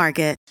Foods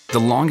Market. The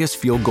longest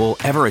field goal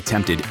ever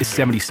attempted is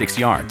 76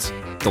 yards.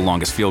 The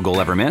longest field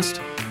goal ever missed?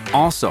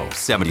 Also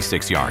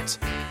 76 yards.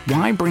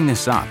 Why bring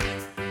this up?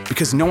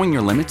 Because knowing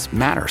your limits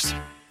matters,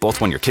 both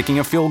when you're kicking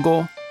a field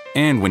goal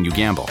and when you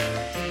gamble.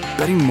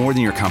 Betting more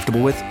than you're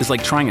comfortable with is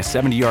like trying a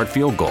 70-yard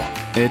field goal.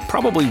 It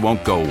probably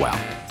won't go well.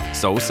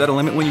 So set a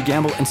limit when you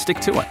gamble and stick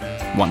to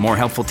it. Want more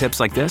helpful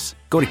tips like this?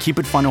 Go to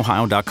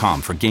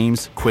keepitfunohio.com for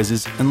games,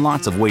 quizzes, and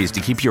lots of ways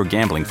to keep your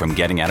gambling from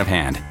getting out of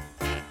hand.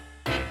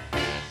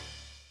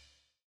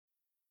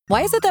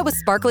 Why is it that with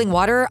sparkling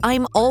water,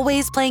 I'm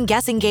always playing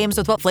guessing games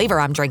with what flavor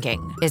I'm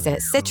drinking? Is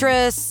it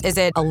citrus? Is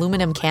it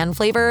aluminum can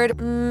flavored?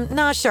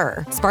 Not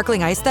sure.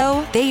 Sparkling ice,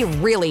 though, they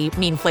really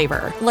mean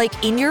flavor.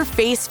 Like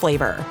in-your-face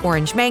flavor.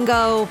 Orange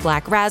mango,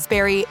 black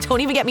raspberry. Don't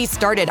even get me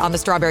started on the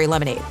strawberry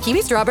lemonade.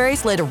 Kiwi Strawberry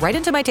slid right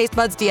into my taste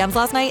buds DMs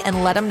last night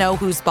and let them know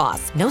who's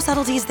boss. No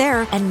subtleties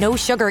there, and no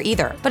sugar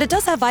either. But it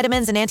does have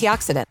vitamins and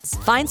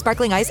antioxidants. Find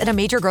sparkling ice at a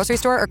major grocery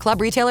store or club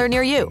retailer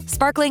near you.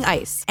 Sparkling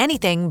ice.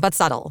 Anything but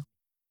subtle.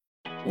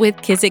 With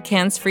Kizik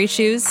hands-free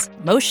shoes,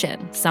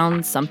 motion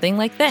sounds something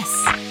like this.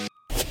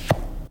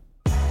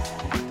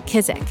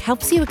 Kizik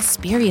helps you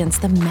experience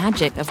the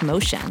magic of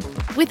motion.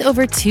 With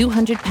over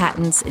 200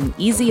 patents and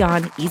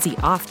easy-on,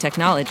 easy-off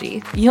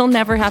technology, you'll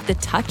never have to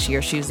touch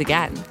your shoes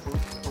again.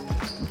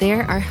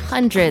 There are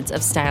hundreds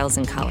of styles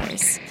and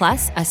colors,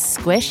 plus a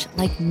squish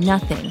like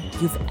nothing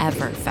you've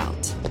ever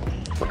felt.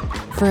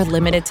 For a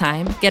limited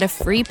time, get a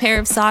free pair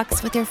of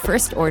socks with your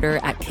first order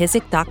at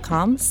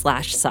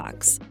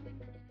kizik.com/socks.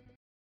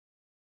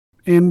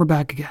 And we're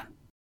back again.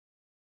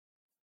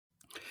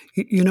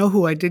 You know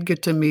who I did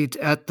get to meet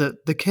at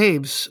the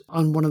caves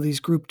on one of these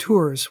group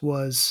tours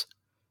was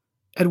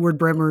Edward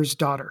Bremer's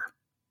daughter.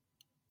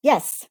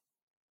 Yes.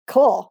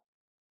 Cool.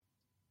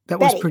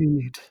 That Betty. was pretty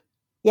neat.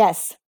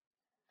 Yes.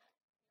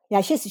 Yeah,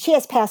 she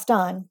has passed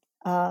on.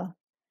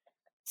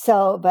 She's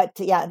a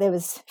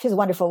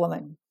wonderful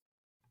woman.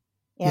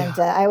 And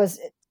I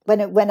was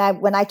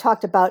when I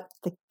talked about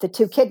the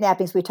two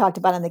kidnappings we talked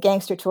about on the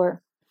gangster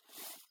tour,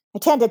 I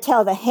tend to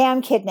tell the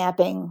Ham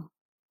kidnapping,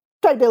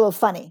 try to be a little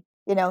funny,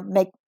 I don't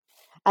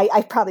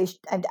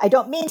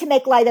mean to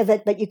make light of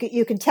it, but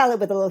you can tell it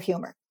with a little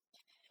humor.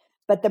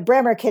 But the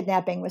Bremer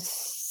kidnapping was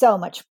so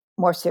much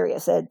more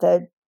serious.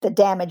 The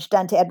damage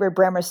done to Edward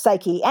Bremer's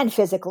psyche and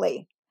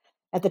physically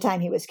at the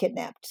time he was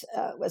kidnapped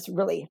was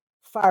really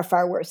far,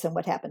 far worse than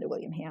what happened to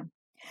William Ham.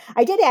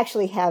 I did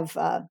actually have,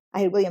 I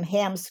had William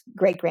Ham's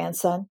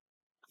great-grandson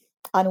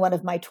on one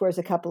of my tours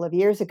a couple of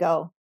years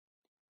ago.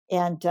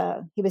 And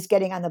he was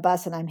getting on the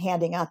bus, and I'm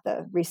handing out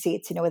the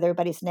receipts, with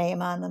everybody's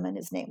name on them. And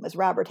his name was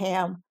Robert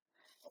Ham,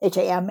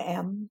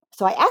 Hamm.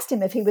 So I asked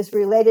him if he was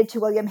related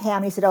to William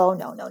Ham. He said, "Oh,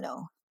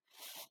 no."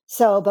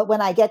 So, but when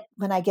I get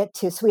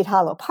to Sweet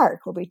Hollow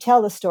Park, where we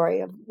tell the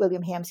story of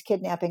William Ham's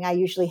kidnapping, I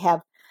usually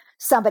have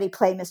somebody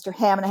play Mr.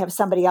 Ham, and I have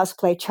somebody else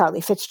play Charlie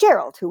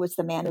Fitzgerald, who was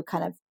the man who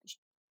kind of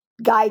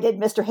guided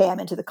Mr. Ham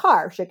into the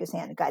car, shook his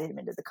hand and guided him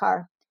into the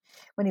car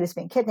when he was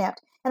being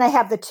kidnapped. And I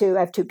have two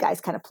guys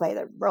kind of play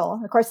the role.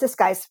 And of course, this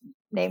guy's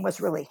name was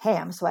really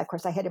Ham. So of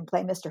course I had him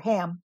play Mr.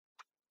 Ham.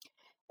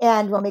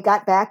 And when we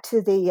got back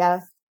to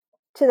the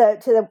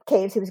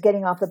caves, he was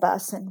getting off the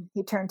bus and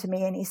he turned to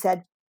me and he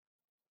said,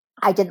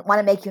 "I didn't want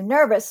to make you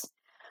nervous,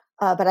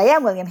 but I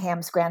am William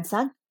Ham's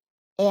grandson.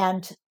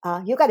 And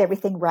you got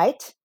everything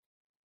right.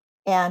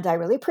 And I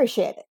really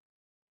appreciate it."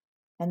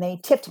 And then he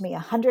tipped me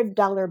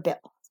 $100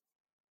 bill.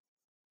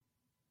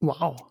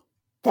 Wow.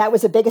 That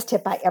was the biggest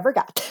tip I ever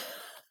got.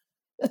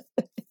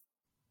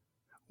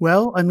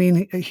 Well, I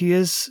mean, he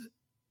is,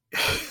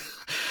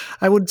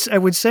 I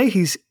would say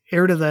he's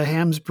heir to the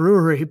Ham's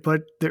Brewery,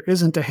 but there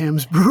isn't a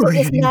Ham's Brewery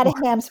It's anymore. not a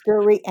Ham's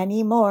Brewery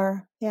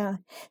anymore. Yeah.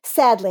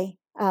 Sadly.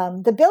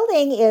 The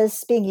building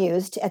is being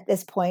used at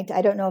this point.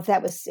 I don't know if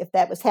that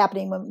was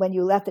happening when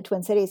you left the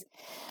Twin Cities,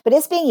 but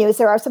it's being used.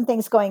 There are some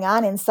things going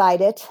on inside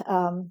it.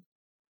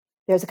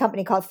 There's a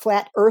company called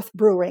Flat Earth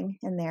Brewing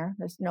in there.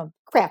 There's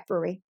craft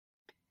brewery.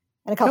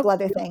 And a couple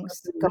other things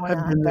going on.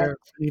 I've been there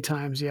many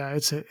times. Yeah,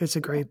 it's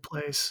a great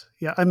place.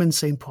 Yeah, I'm in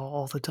St. Paul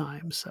all the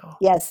time. So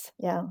yes,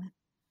 yeah.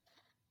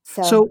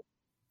 So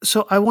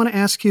I want to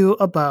ask you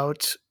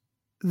about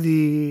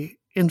the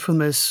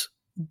infamous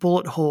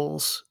bullet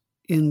holes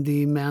in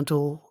the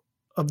mantle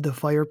of the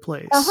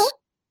fireplace.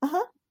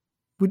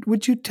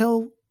 Would you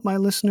tell my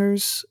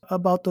listeners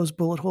about those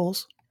bullet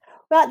holes?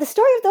 Well, the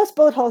story of those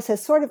bullet holes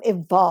has sort of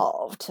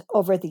evolved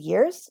over the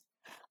years.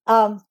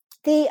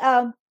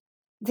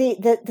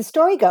 The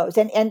story goes,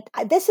 and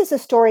this is a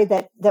story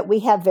that we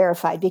have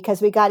verified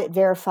because we got it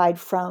verified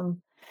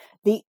from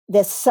the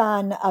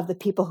son of the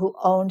people who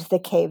owned the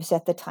caves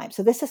at the time.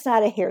 So this is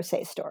not a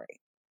hearsay story,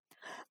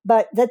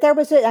 but that there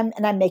was it's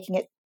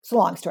a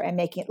long story. I'm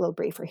making it a little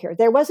briefer here.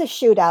 There was a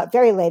shootout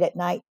very late at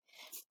night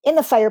in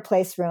the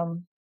fireplace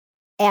room,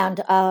 and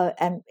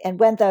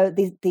when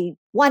the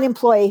one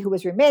employee who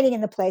was remaining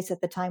in the place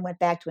at the time went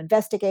back to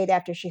investigate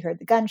after she heard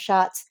the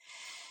gunshots.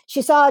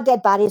 She saw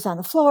dead bodies on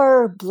the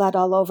floor, blood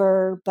all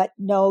over, but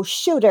no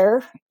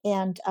shooter.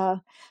 And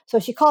so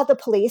she called the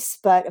police.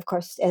 But of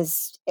course,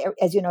 as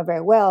you know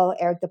very well,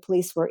 Eric, the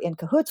police were in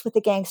cahoots with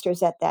the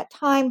gangsters at that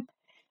time.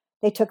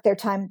 They took their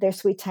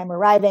sweet time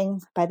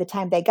arriving. By the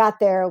time they got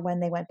there, when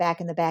they went back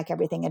in the back,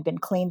 everything had been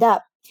cleaned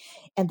up.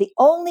 And the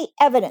only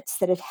evidence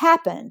that it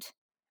happened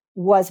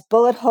was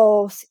bullet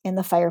holes in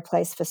the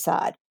fireplace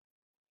facade.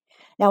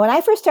 Now, when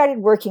I first started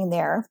working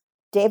there,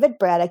 David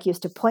Braddock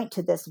used to point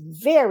to this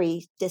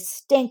very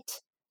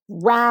distinct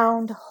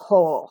round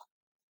hole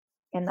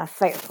in the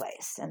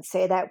fireplace and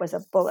say that was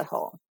a bullet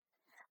hole.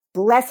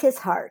 Bless his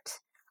heart.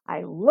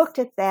 I looked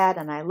at that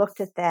and I looked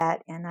at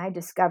that, and I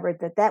discovered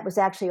that that was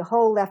actually a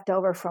hole left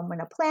over from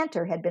when a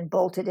planter had been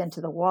bolted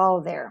into the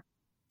wall there.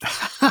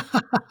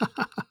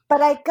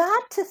 But I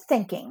got to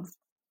thinking,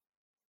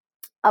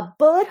 a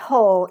bullet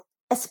hole,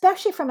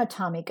 especially from a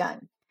Tommy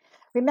gun,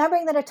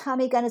 remembering that a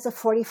Tommy gun is a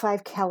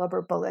 45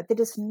 caliber bullet that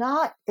is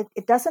not,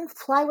 it doesn't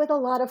fly with a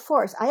lot of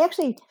force. I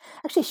actually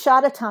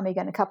shot a Tommy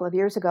gun a couple of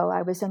years ago.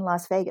 I was in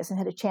Las Vegas and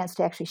had a chance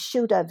to actually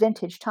shoot a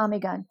vintage Tommy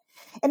gun.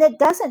 And it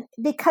doesn't,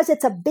 because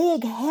it's a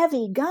big,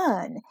 heavy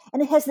gun,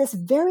 and it has this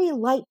very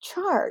light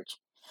charge.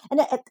 And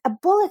a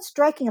bullet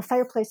striking a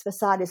fireplace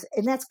facade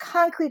and that's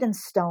concrete and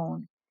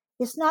stone,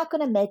 is not going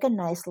to make a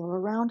nice little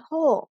round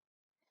hole.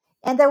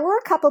 And there were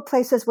a couple of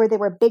places where there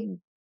were big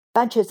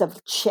bunches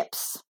of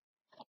chips.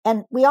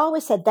 And we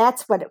always said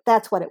that's what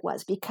it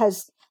was,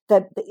 because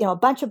a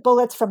bunch of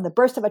bullets from the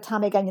burst of a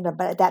Tommy gun,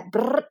 that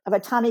brrr of a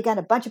Tommy gun,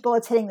 a bunch of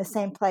bullets hitting the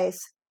same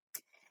place.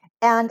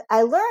 And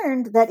I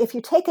learned that if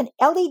you take an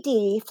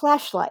LED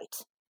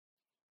flashlight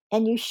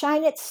and you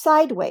shine it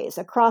sideways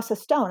across a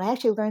stone, I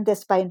actually learned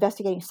this by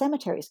investigating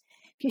cemeteries.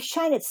 If you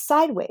shine it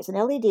sideways, an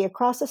LED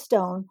across a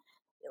stone,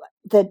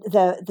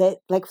 the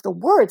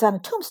words on a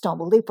tombstone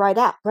will leap right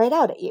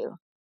out at you.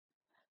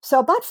 So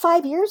about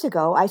 5 years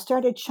ago, I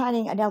started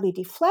shining an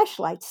LED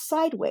flashlight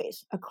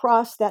sideways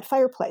across that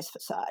fireplace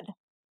facade.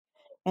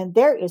 And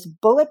there is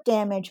bullet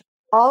damage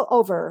all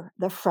over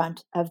the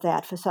front of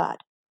that facade.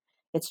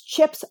 It's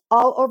chips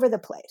all over the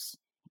place.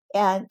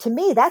 And to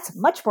me, that's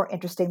much more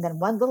interesting than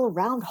one little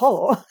round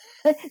hole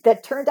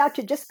that turned out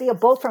to just be a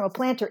bolt from a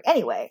planter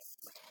anyway.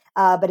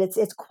 But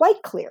it's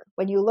quite clear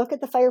when you look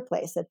at the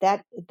fireplace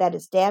that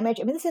is damage.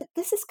 I mean,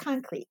 this is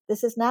concrete.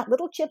 This is not,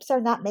 little chips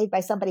are not made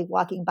by somebody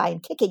walking by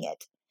and kicking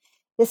it.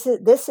 This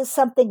is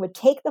something would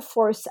take the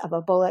force of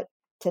a bullet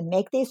to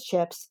make these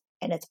chips,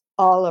 and it's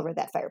all over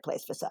that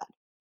fireplace facade.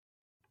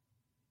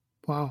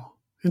 Wow,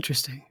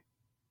 interesting.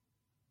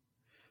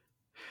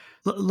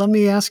 Let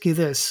me ask you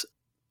this: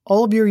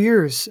 all of your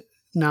years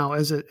now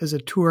as a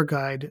tour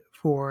guide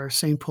for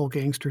St. Paul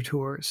Gangster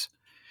Tours,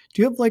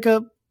 do you have like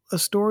a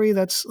story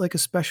that's like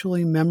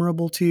especially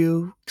memorable to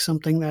you?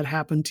 Something that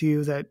happened to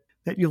you that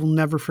you'll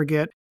never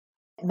forget?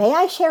 May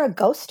I share a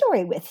ghost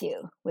story with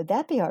you? Would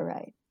that be all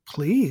right?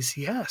 Please,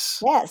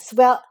 yes. Yes.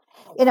 Well,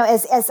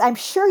 as I'm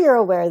sure you're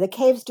aware, the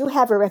caves do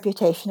have a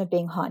reputation of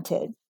being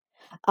haunted.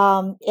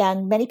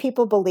 And many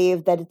people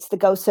believe that it's the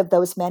ghosts of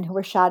those men who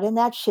were shot in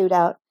that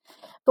shootout.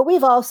 But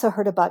we've also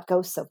heard about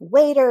ghosts of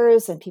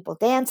waiters, and people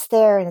dance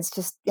there. And it's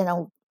just,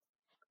 a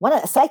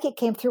psychic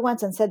came through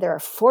once and said there are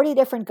 40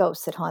 different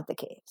ghosts that haunt the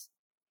caves.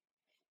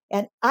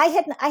 And I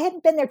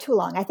hadn't been there too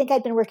long. I think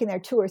I'd been working there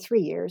 2 or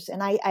 3 years.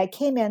 And I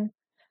came in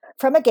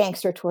from a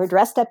gangster tour,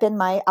 dressed up in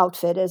my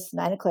outfit as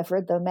Nina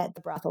Clifford,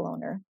 the brothel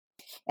owner.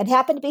 And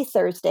happened to be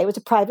Thursday. It was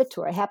a private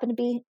tour. I happened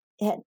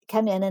to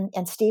come in,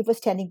 and Steve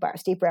was tending bar,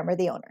 Steve Bremer,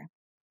 the owner.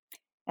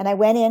 And I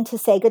went in to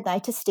say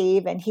goodnight to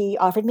Steve, and he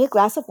offered me a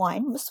glass of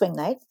wine. It was swing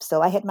night,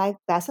 so I had my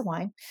glass of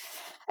wine.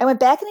 I went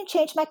back in and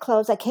changed my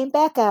clothes. I came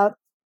back out.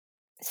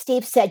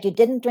 Steve said, "You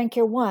didn't drink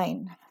your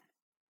wine."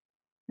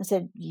 I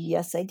said,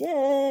 "Yes, I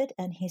did."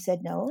 And he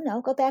said, no,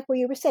 go back where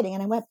you were sitting.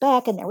 And I went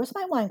back, and there was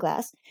my wine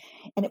glass,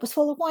 and it was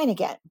full of wine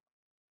again.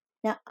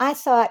 Now, I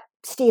thought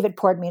Steve had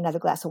poured me another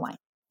glass of wine,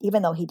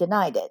 even though he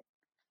denied it.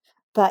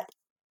 But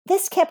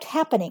this kept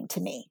happening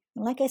to me.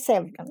 And like I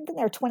said, I've been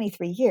there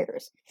 23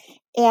 years.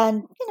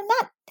 And,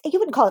 you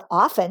wouldn't call it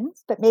often,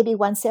 but maybe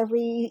once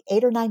every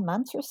 8 or 9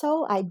 months or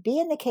so, I'd be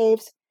in the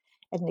caves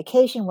at an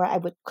occasion where I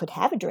could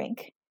have a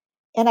drink.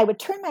 And I would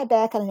turn my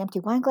back on an empty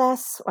wine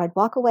glass, or I'd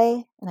walk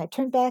away, and I'd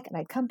turn back, and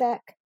I'd come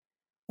back,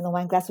 and the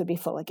wine glass would be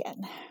full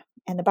again.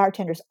 And the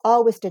bartenders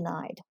always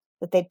denied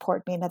that they'd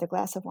poured me another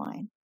glass of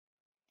wine.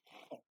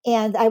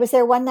 And I was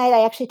there one night.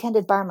 I actually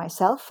tended bar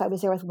myself. I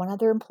was there with one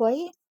other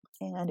employee,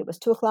 and it was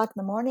 2:00 in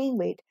the morning.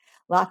 We'd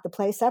locked the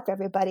place up.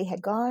 Everybody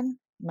had gone.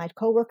 My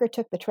coworker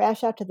took the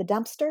trash out to the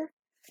dumpster.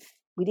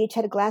 We'd each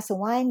had a glass of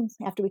wine.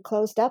 After we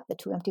closed up, the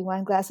 2 empty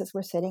wine glasses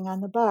were sitting on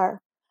the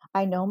bar.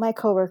 I know my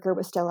coworker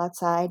was still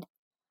outside.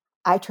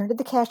 I turned to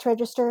the cash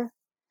register,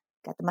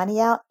 got the money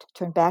out,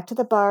 turned back to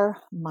the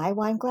bar. My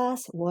wine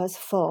glass was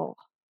full.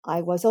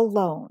 I was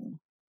alone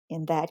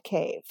in that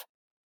cave.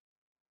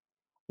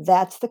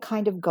 That's the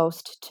kind of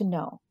ghost to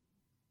know.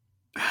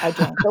 I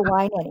drank the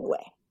wine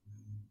anyway.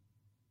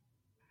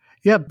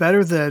 Yeah,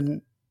 better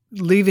than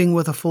leaving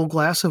with a full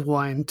glass of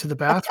wine to the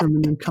bathroom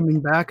and then coming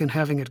back and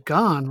having it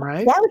gone,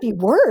 right? That would be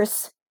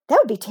worse. That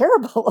would be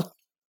terrible.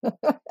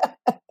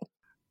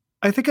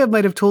 I think I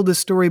might have told this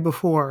story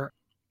before,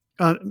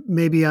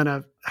 maybe on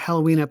a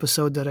Halloween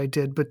episode that I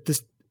did, but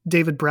this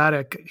David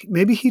Braddock,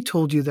 maybe he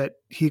told you that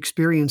he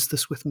experienced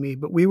this with me,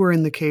 but we were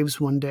in the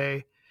caves one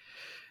day.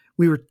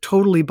 We were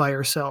totally by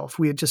ourselves.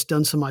 We had just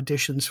done some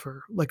auditions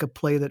for like a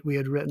play that we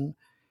had written.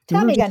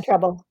 Tommy Gun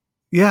Trouble.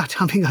 Yeah,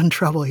 Tommy Gun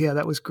Trouble. Yeah,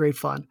 that was great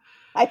fun.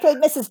 I played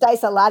Mrs.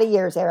 Dice a lot of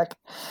years, Eric.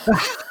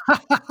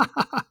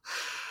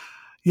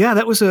 Yeah,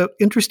 that was an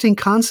interesting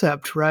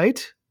concept,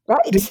 right?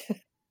 Right.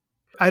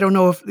 I don't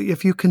know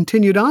if you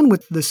continued on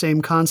with the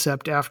same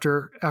concept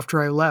after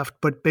I left,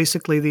 but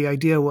basically the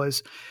idea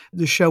was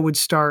the show would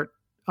start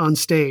on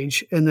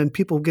stage and then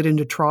people get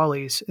into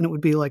trolleys and it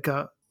would be like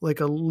a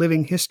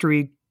living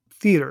history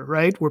theater,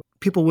 right? Where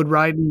people would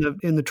ride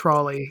in the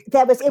trolley.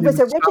 It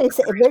was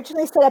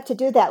originally set up to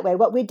do that way.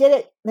 What we did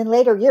it in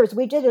later years,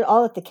 we did it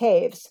all at the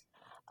caves.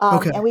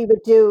 Okay. And we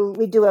would do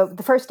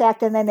the first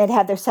act and then they'd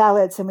have their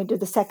salads, and we'd do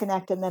the second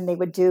act and then they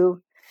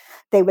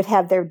would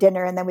have their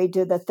dinner, and then we'd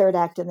do the third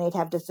act and they'd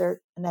have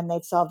dessert, and then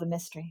they'd solve the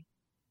mystery.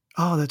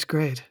 Oh, that's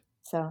great.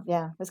 So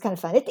yeah, it was kind of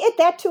fun.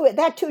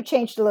 That too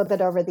changed a little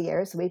bit over the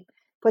years. We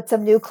put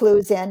some new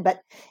clues in,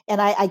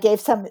 and I gave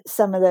some of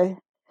the,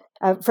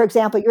 for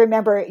example, you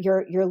remember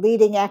your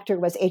leading actor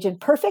was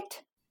Agent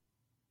Perfect.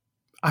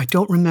 I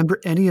don't remember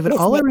any of it.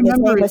 All I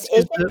remember was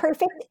Agent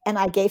Perfect, and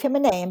I gave him a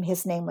name.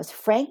 His name was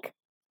Frank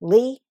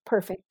Lee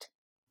Perfect.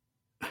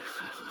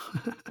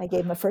 I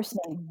gave him a first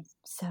name.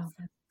 So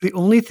the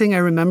only thing I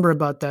remember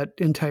about that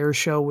entire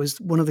show was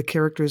one of the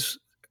characters.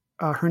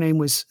 Her name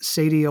was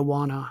Sadie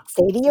Awana.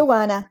 Sadie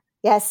Awana.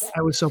 Yes.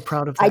 I was so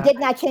proud of that. I did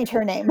not change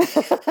her name.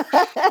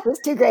 It was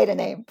too great a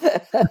name.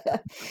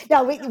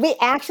 No, we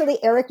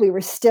actually, Eric, we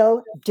were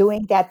still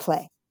doing that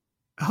play.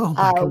 Oh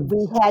my goodness.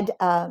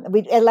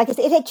 We had, like I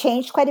said, it had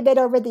changed quite a bit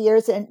over the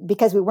years, and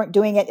because we weren't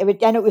doing it,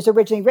 and it was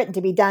originally written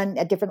to be done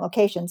at different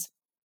locations.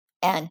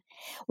 And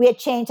we had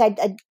changed,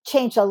 I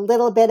changed a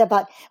little bit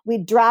about, we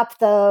dropped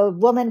the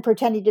woman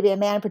pretending to be a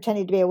man,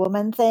 pretending to be a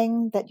woman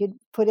thing that you'd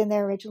put in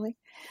there originally.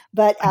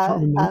 But,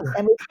 and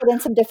we put in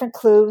some different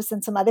clues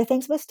and some other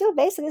things, but still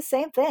basically the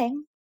same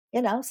thing,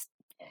 you know.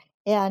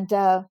 And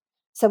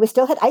so we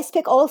still had Ice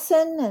Pick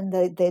Olsen and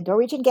the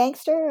Norwegian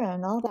gangster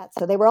and all that.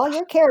 So they were all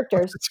your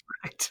characters. That's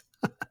right.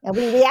 And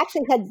we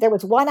actually there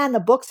was one on the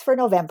books for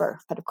November,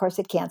 but of course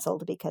it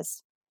canceled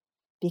because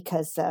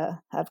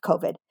of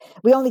COVID.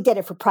 We only did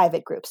it for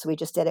private groups. We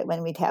just did it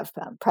when we'd have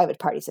private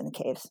parties in the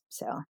caves.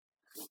 So,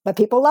 but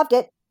people loved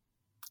it,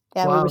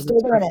 and we were still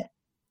doing it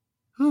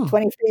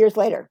 23 years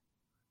later.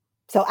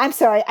 So I'm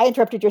sorry, I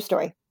interrupted your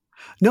story.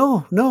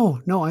 No,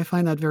 I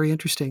find that very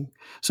interesting.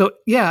 So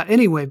yeah,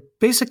 anyway,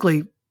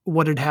 basically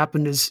what had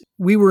happened is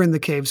we were in the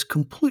caves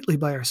completely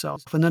by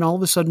ourselves. And then all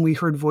of a sudden we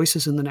heard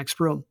voices in the next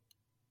room.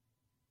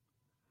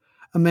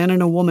 A man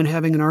and a woman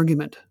having an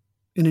argument,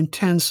 an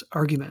intense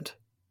argument.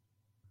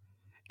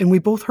 And we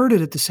both heard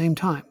it at the same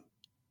time.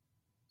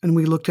 And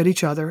we looked at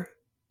each other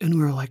and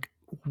we were like,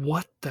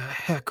 what the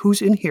heck?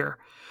 Who's in here?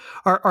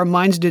 Our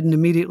minds didn't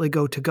immediately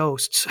go to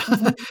ghosts.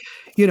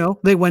 You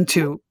know, they went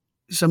to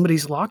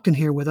somebody's locked in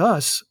here with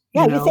us.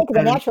 Yeah, you think of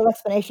the natural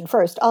explanation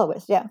first,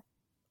 always. Yeah.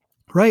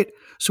 Right.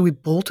 So we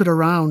bolted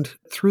around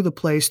through the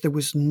place. There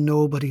was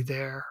nobody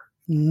there.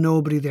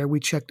 We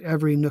checked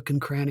every nook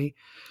and cranny.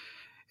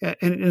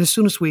 And as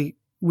soon as we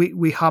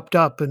hopped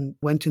up and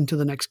went into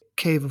the next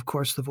cave, of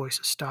course, the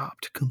voices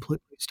stopped,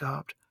 completely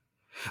stopped.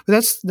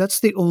 But that's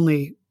the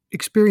only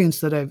experience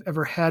that I've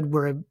ever had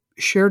where I've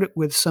shared it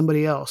with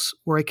somebody else,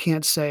 where I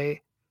can't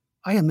say,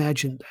 I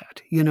imagined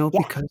that, you know,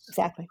 because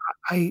exactly.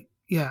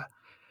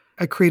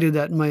 I created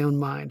that in my own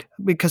mind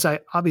because I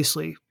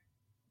obviously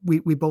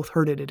we both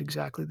heard it at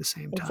exactly the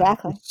same time.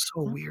 Exactly. It's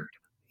so weird.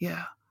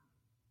 Yeah.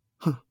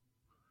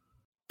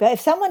 But if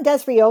someone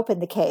does reopen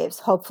the caves,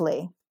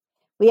 hopefully,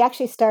 we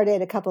actually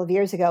started a couple of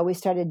years ago, we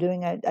started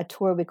doing a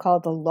tour we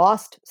called the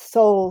Lost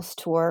Souls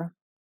Tour.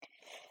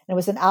 And it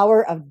was an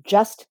hour of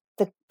just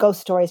the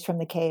ghost stories from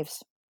the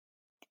caves.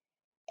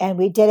 And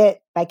we did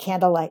it by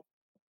candlelight.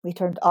 We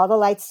turned all the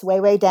lights way,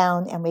 way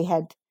down, and we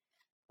had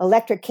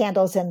electric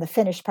candles in the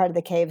finished part of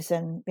the caves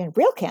and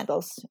real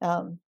candles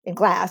in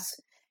glass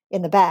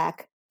in the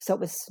back. So it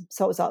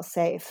was all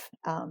safe.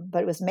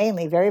 But it was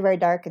mainly very, very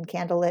dark and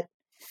candlelit.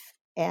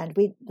 And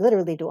we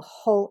literally do a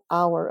whole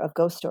hour of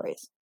ghost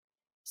stories.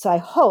 So I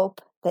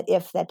hope that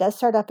if that does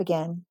start up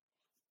again,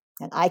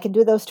 and I can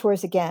do those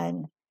tours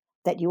again,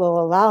 that you will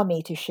allow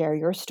me to share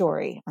your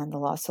story on the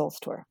Lost Souls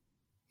Tour.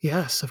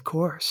 Yes, of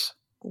course.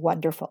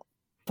 Wonderful.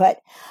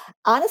 But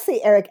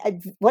honestly, Eric,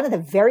 one of the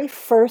very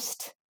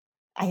first,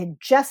 I had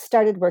just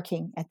started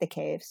working at the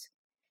caves,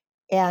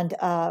 and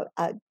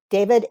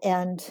David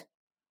and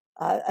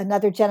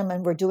another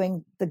gentleman were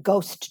doing the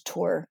ghost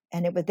tour,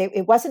 and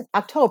it wasn't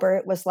October,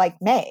 it was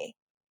like May,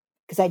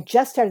 because I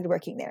just started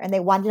working there, and they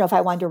wanted to know if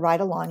I wanted to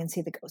ride along and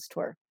see the ghost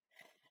tour.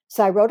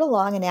 So I rode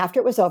along, and after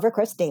it was over, of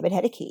course, David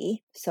had a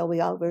key, so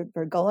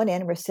we're going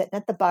in, we're sitting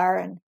at the bar,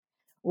 and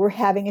we're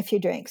having a few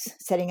drinks,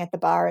 sitting at the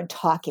bar and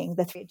talking,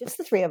 just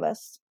the three of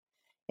us,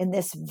 in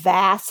this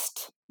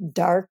vast,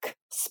 dark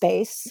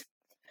space.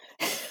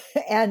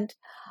 And,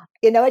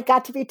 it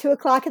got to be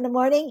 2:00 in the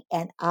morning,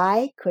 and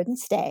I couldn't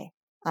stay.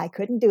 I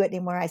couldn't do it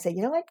anymore. I said,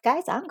 you know what,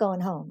 guys, I'm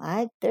going home.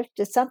 There's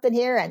just something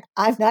here, and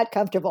I'm not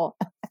comfortable.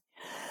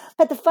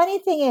 But the funny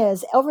thing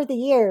is, over the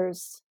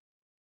years,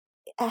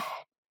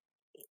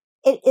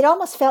 it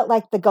almost felt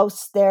like the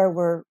ghosts there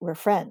were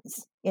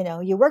friends.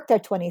 You worked there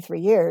 23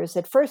 years.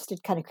 At first,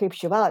 it kind of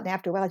creeps you out. And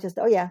after a while, just,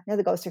 oh, yeah,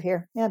 the ghosts are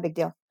here. Yeah, big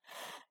deal.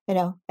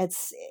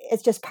 It's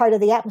just part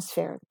of the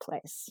atmosphere of the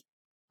place.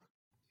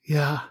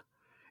 Yeah.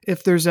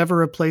 If there's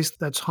ever a place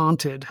that's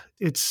haunted,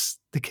 it's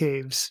the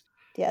caves.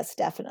 Yes,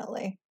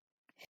 definitely.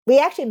 We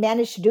actually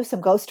managed to do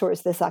some ghost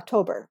tours this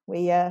October.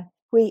 We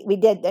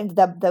did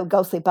the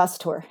ghostly bus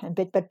tour,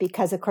 but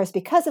because of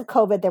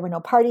COVID, there were no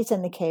parties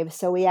in the cave,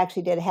 so we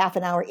actually did a half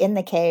an hour in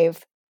the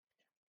cave,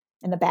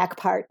 in the back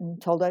part,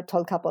 and told a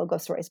couple of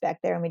ghost stories back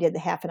there, and we did the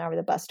half an hour of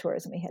the bus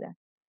tours, and we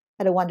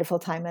had a wonderful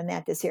time on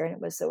that this year, and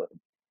it was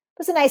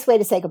a nice way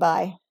to say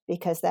goodbye,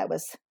 because that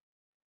was,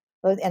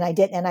 and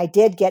I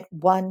did get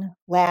one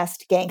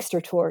last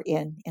gangster tour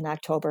in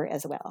October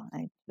as well.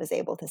 I was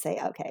able to say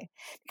okay,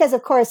 because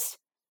of course.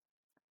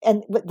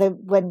 And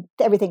when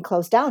everything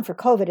closed down for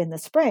COVID in the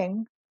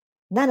spring,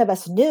 none of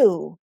us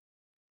knew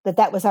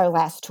that was our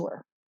last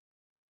tour.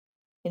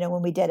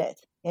 When we did it,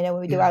 when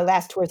we do our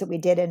last tours that we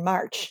did in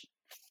March,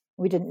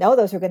 we didn't know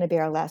those were going to be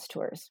our last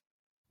tours.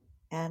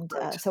 And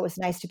so it was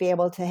nice to be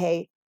able to,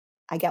 hey,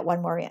 I got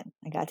one more in.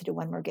 I got to do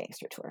one more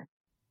gangster tour.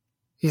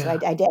 Yeah. So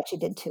I actually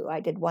did two. I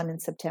did one in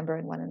September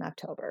and one in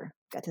October.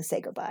 Got to say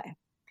goodbye.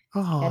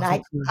 Oh, and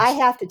nice. I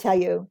have to tell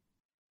you,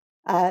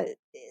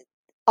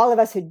 all of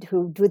us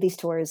who do these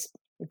tours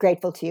are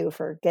grateful to you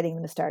for getting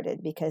them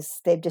started,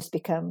 because they've just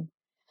become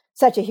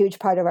such a huge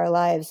part of our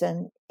lives.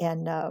 And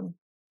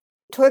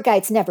tour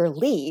guides never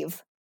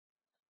leave.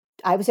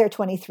 I was there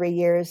 23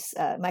 years.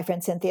 My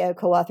friend Cynthia,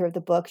 co-author of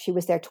the book, she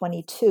was there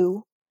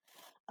 22.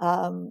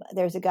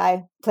 There's a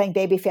guy playing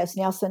Babyface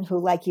Nelson who,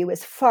 like you,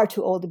 is far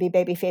too old to be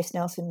Babyface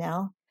Nelson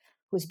now,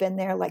 who's been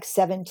there like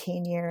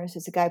 17 years.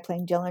 There's a guy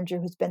playing Dillinger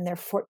who's been there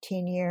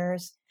 14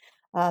 years.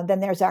 Then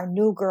there's our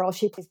new girl.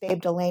 She plays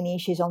Babe Delaney.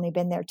 She's only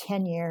been there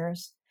 10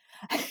 years.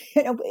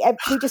 We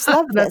just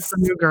love this. That's the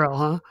new girl,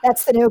 huh?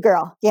 That's the new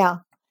girl, yeah.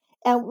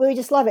 And we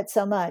just love it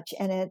so much.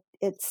 And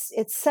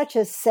it's such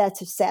a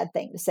sad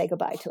thing to say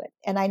goodbye to it.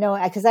 And I know,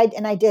 because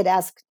I did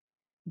ask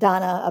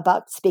Donna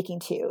about speaking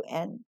to you,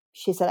 and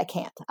she said, I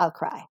can't. I'll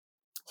cry.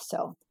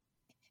 So,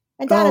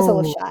 and Donna's a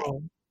little shy.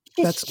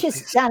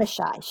 Nice. Donna's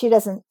shy.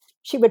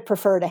 She would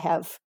prefer to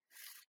have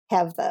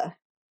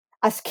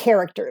us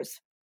characters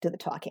do the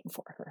talking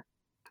for her.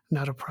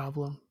 Not a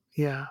problem.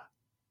 Yeah.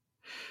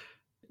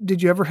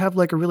 Did you ever have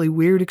like a really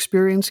weird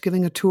experience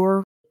giving a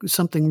tour?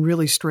 Something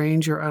really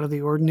strange or out of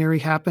the ordinary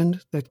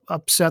happened that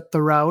upset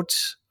the route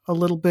a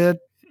little bit?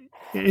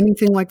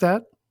 Anything like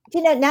that?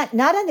 Not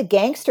on the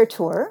gangster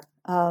tour.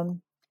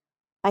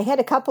 I had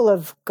a couple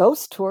of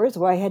ghost tours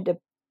where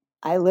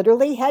I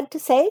literally had to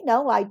say,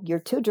 no, you're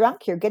too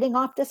drunk. You're getting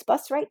off this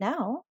bus right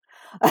now.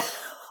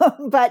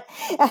 But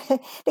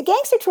the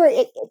gangster tour,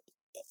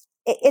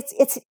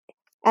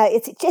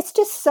 it's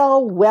just so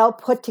well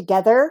put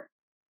together,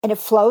 and it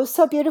flows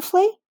so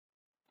beautifully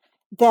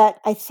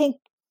that I think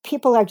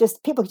people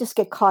just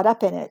get caught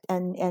up in it.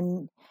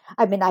 And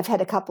I mean, I've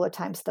had a couple of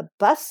times the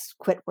bus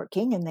quit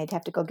working, and they'd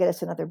have to go get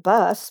us another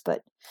bus,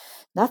 but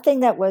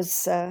nothing that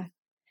was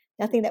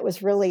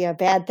really a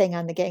bad thing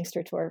on the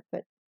gangster tour.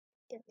 But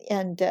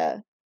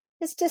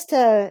it's just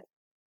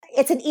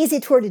it's an easy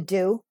tour to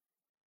do,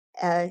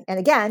 and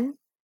again,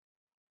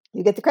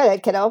 you get the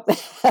credit, kiddo,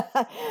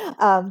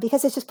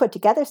 because it's just put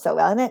together so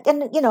well.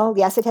 And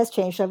yes, it has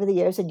changed over the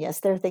years, and yes,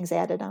 there are things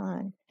added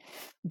on,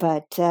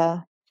 but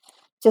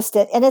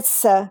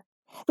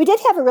we did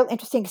have a real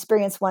interesting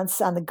experience once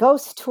on the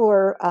ghost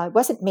tour. It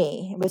wasn't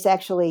me; it was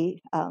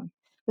actually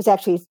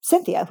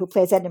Cynthia, who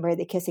plays Edna Mary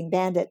the Kissing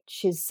Bandit.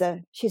 She's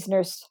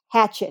Nurse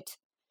Hatchet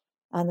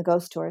on the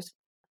ghost tours.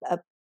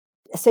 A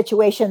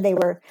situation they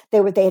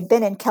had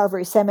been in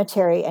Calvary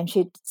Cemetery, and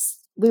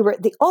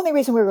the only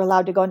reason we were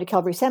allowed to go into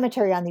Calvary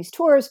Cemetery on these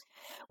tours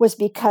was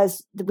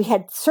because we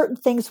had certain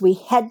things we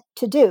had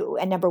to do.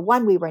 And number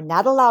one, we were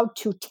not allowed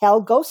to tell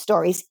ghost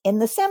stories in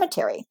the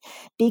cemetery,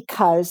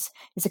 because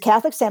it's a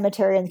Catholic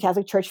cemetery, and the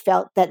Catholic Church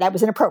felt that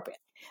was inappropriate.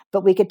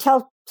 But we could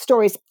tell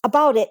stories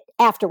about it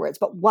afterwards.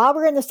 But while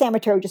we're in the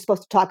cemetery, we're just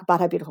supposed to talk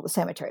about how beautiful the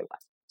cemetery was.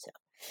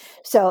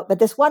 But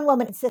this one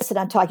woman insisted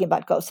on talking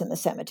about ghosts in the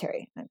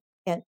cemetery.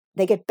 And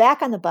they get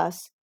back on the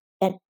bus,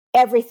 and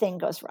everything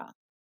goes wrong.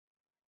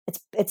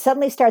 It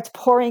suddenly starts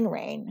pouring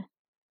rain.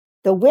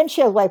 The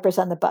windshield wipers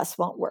on the bus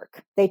won't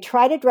work. They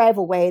try to drive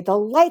away. The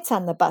lights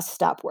on the bus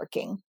stop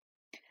working.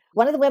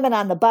 One of the women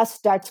on the bus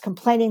starts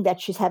complaining that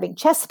she's having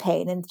chest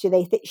pain, and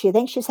she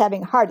thinks she's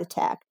having a heart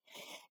attack.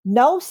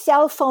 No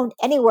cell phone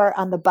anywhere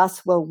on the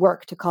bus will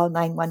work to call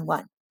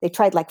 911. They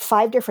tried like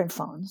 5 different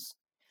phones.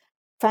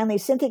 Finally,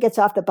 Cynthia gets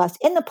off the bus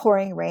in the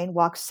pouring rain,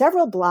 walks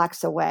several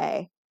blocks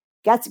away,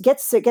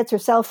 gets her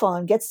cell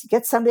phone, gets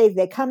somebody.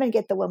 They come and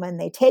get the woman.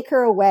 They take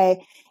her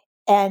away.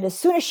 And as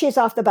soon as she's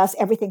off the bus,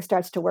 everything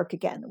starts to work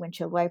again. The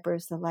windshield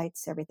wipers, the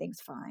lights, everything's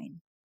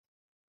fine.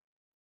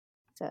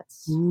 So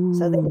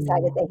they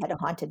decided they had a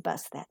haunted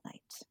bus that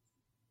night.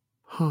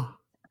 Huh.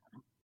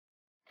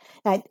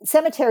 Now,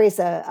 cemeteries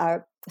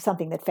are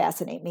something that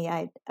fascinate me.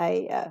 I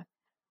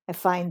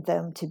find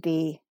them to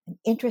be an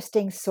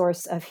interesting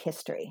source of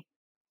history,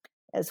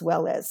 as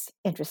well as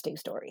interesting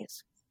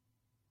stories.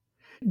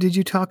 Did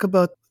you talk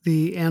about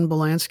the Anne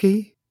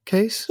Belansky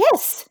case?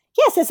 Yes.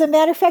 As a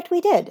matter of fact, we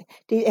did.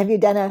 Have you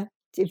done a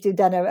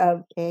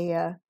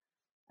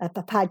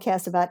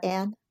podcast about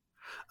Anne?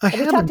 I And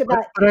we talked haven't,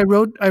 about, but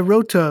I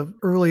wrote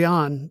early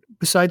on.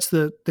 Besides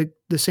the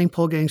St.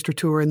 Paul Gangster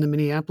Tour and the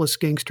Minneapolis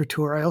Gangster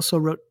Tour, I also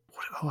wrote.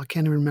 Oh, I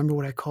can't even remember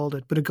what I called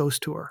it, but a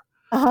ghost tour.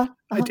 uh-huh,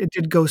 I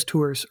did ghost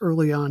tours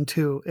early on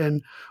too,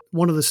 and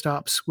one of the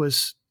stops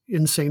was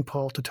in St.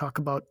 Paul to talk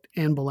about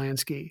Anne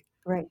Belansky.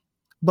 right.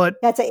 But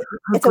her It's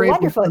a grave was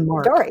wonderful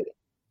unmarked. story.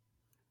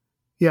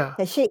 Yeah,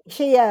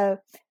 She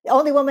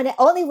only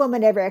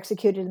woman ever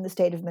executed in the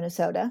state of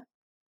Minnesota.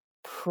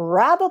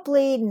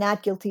 Probably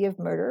not guilty of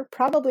murder.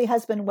 Probably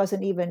husband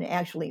wasn't even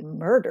actually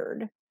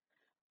murdered.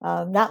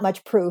 Not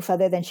much proof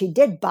other than she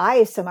did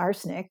buy some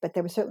arsenic, but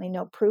there was certainly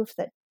no proof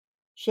that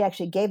she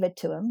actually gave it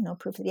to him. No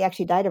proof that he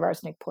actually died of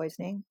arsenic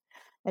poisoning.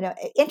 You know,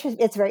 it's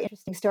a very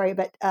interesting story.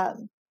 But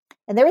and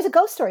there is a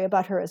ghost story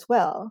about her as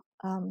well,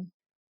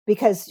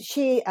 because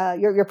she,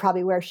 you're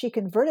probably aware, she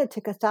converted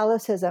to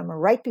Catholicism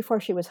right before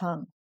she was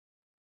hung,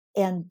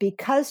 and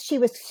because she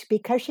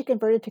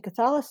converted to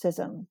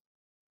Catholicism,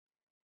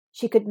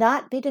 she could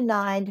not be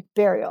denied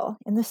burial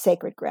in the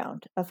sacred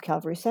ground of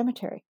Calvary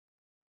Cemetery.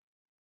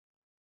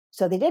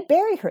 So they did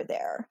bury her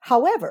there.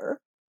 However,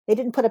 they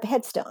didn't put up a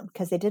headstone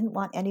because they didn't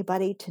want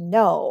anybody to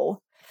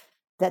know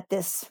that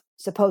this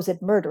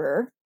supposed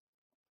murderer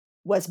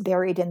was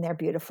buried in their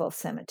beautiful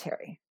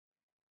cemetery.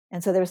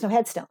 And so there was no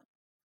headstone.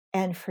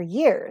 And for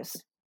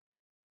years,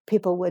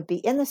 people would be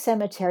in the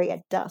cemetery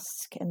at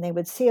dusk and they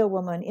would see a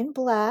woman in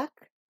black,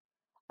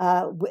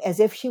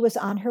 as if she was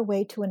on her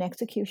way to an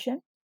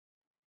execution.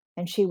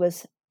 And she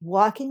was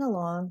walking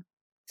along,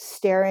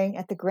 staring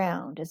at the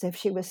ground as if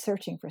she was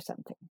searching for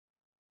something.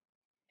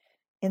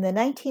 In the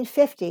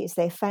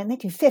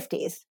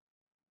 1950s,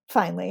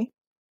 finally,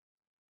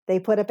 they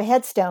put up a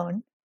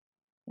headstone.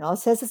 It all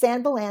says it's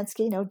Anne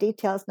Belansky, no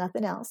details,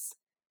 nothing else.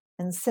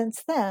 And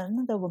since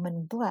then, the woman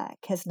in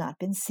black has not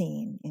been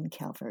seen in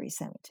Calvary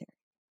Cemetery.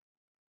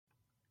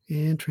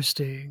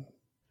 interesting.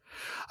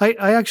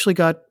 I actually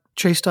got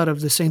chased out of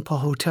the St. Paul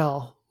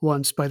Hotel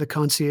once by the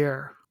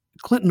concierge.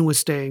 Clinton was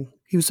staying.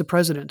 He was the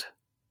president.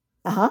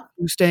 Uh-huh.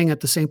 He was staying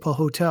at the St. Paul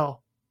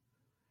Hotel.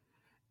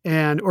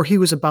 Or he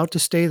was about to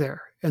stay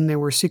there, and there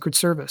were Secret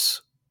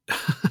Service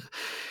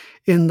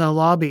in the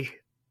lobby.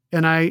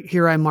 And I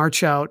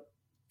march out,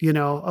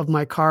 of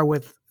my car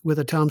with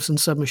a Thompson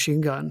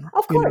submachine gun.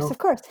 Of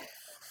course.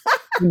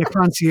 And the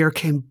concierge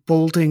came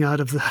bolting out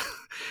of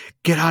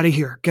get out of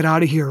here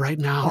right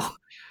now.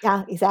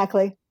 Yeah,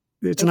 exactly.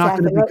 It's not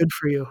going to be good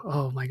for you.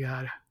 Oh my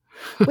God.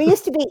 we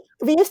used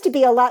to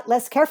be a lot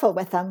less careful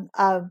with them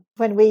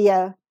when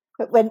before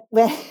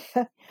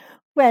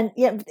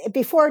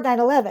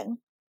 9/11.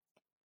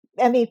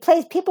 I mean,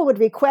 people would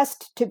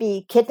request to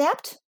be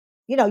kidnapped.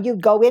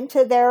 You'd go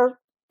into their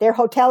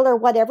hotel or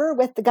whatever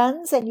with the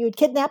guns and you'd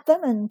kidnap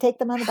them and take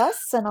them on a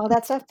bus and all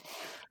that stuff.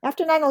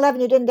 After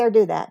 9/11, you didn't dare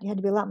do that. You had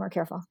to be a lot more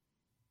careful.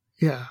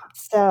 Yeah.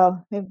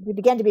 So we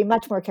began to be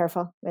much more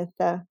careful with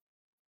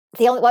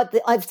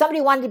if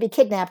somebody wanted to be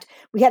kidnapped,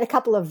 we had a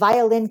couple of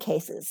violin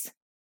cases.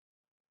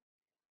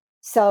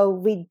 So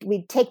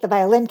we'd take the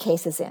violin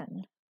cases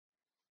in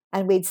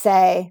and we'd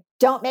say,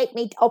 don't make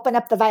me open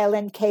up the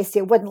violin case.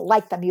 You wouldn't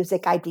like the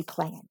music I'd be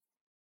playing.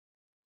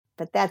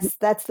 But that's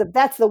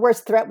the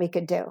worst threat we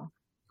could do.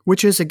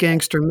 Which is a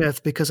gangster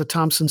myth because a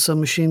Thompson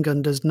submachine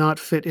gun does not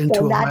fit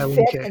into a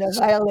violin case. In a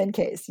violin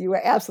case. You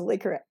were absolutely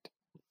correct.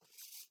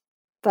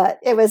 But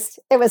it was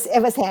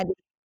handy.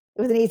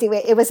 It was an easy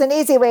way. It was an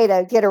easy way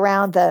to get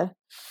around you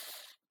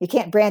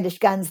can't brandish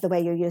guns the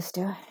way you used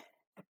to.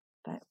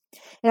 But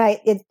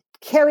it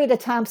carried a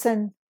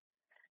Thompson.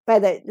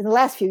 In the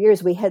last few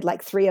years, we had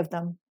like 3 of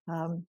them.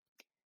 And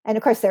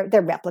of course they're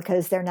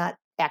replicas. They're not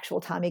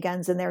actual Tommy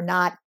guns, and they're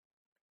not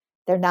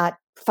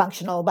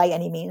functional by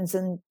any means,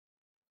 and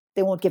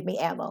they won't give me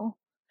ammo.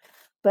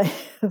 But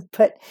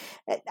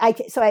I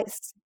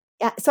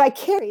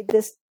carried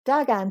this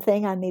doggone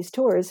thing on these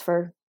tours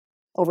for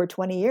over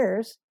 20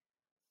 years.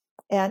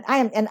 And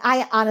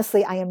I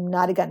honestly am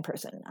not a gun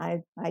person.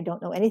 I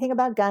don't know anything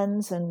about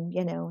guns, and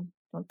don't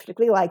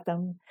particularly like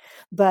them.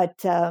 But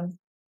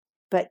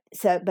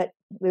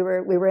we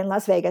were in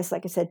Las Vegas,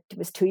 like I said, it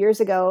was 2 years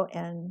ago,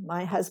 and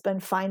my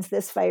husband finds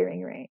this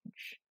firing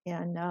range,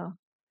 and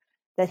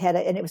that had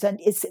it was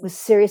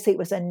it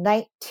was a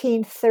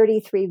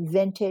 1933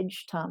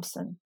 vintage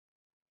Thompson,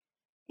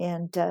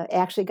 and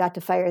actually got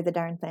to fire the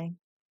darn thing,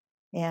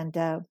 and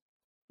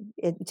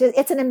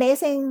it's an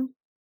amazing.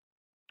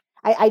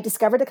 I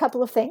discovered a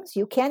couple of things.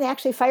 You can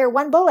actually fire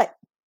 1 bullet.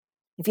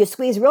 If you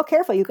squeeze real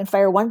careful, you can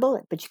fire 1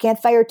 bullet, but you can't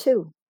fire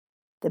 2.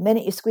 The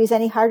minute you squeeze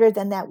any harder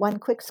than that 1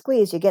 quick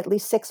squeeze, you get at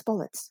least 6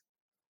 bullets.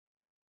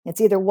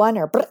 It's either 1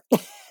 or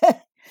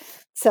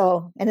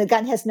so, and the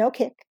gun has no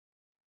kick.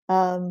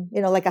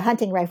 Like a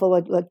hunting rifle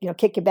would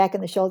kick you back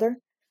in the shoulder.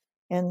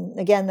 And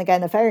again, the guy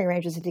in the firing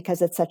range is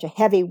because it's such a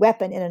heavy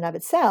weapon in and of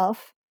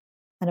itself,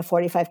 and a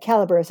 .45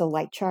 caliber is a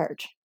light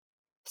charge.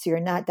 So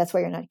that's why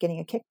you're not getting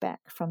a kickback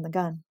from the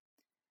gun.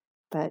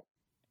 But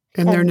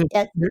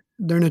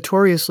they're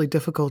notoriously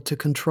difficult to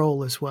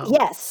control as well.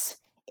 Yes.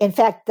 In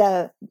fact,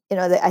 I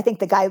think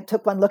the guy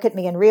took one look at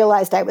me and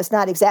realized I was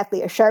not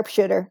exactly a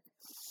sharpshooter.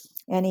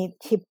 And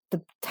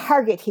the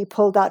target he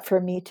pulled out for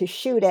me to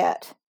shoot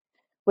at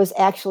was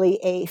actually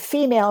a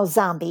female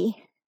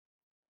zombie,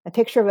 a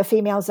picture of a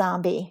female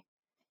zombie.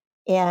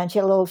 And she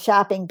had a little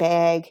shopping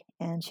bag,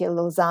 and she had a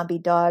little zombie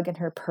dog in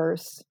her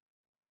purse.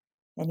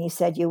 And he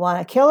said, "You want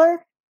to kill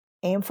her?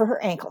 Aim for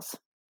her ankles."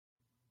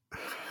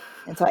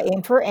 And so I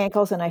aimed for her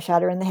ankles, and I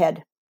shot her in the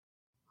head.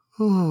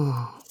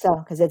 So,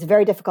 because it's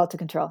very difficult to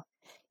control.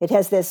 It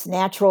has this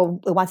natural,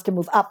 it wants to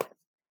move up.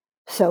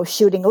 So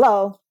shooting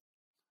low.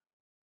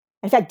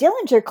 In fact,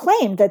 Dillinger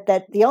claimed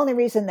that the only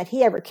reason that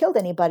he ever killed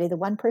anybody, the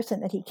one person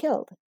that he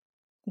killed,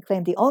 he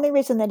claimed the only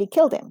reason that he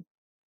killed him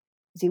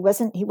is he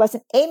wasn't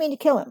aiming to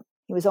kill him.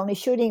 He was only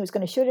shooting, he was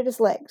going to shoot at his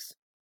legs,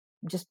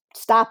 just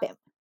stop him.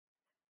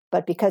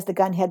 But because the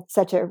gun had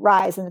such a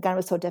rise and the gun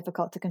was so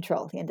difficult to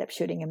control, he ended up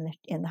shooting him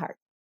in the heart.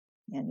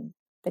 And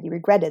that he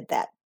regretted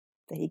that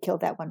he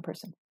killed that one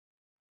person.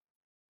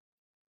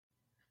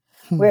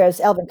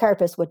 Whereas Alvin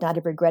Karpis would not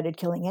have regretted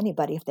killing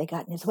anybody if they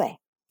got in his way.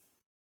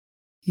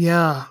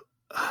 Yeah.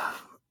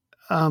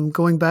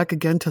 Going back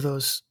again to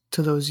those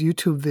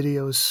YouTube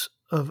videos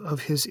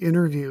of his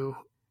interview,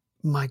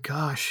 my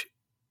gosh,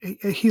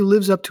 he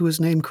lives up to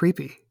his name,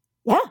 creepy.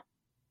 Yeah.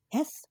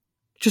 Yes.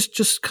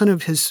 Just kind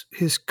of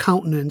his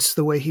countenance,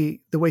 the way he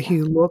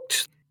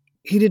looked.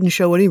 He didn't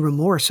show any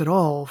remorse at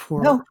all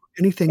for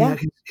anything that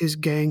his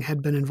gang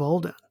had been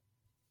involved in.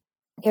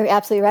 You're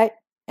absolutely right.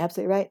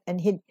 Absolutely right. And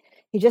he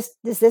just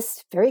is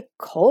this very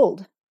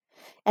cold.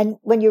 And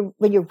when you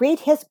read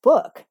his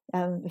book,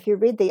 if you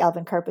read the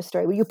Alvin Karpis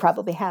story, well, you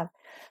probably have,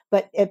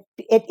 but it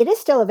is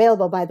still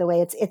available, by the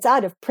way. It's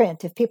out of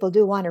print. If people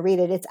do want to read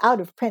it, it's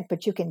out of print,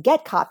 but you can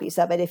get copies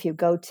of it if you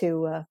go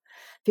to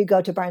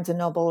Barnes and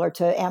Noble or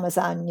to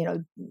Amazon,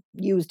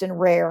 used and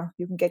rare,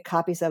 you can get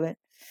copies of it.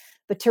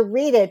 But to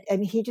read it, I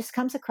mean, he just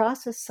comes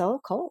across as so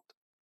cold.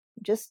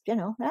 Just,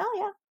 oh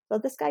yeah, so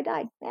this guy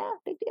died. Yeah,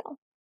 big deal,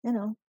 and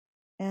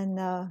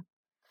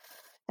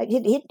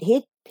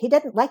he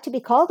didn't like to be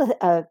called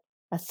a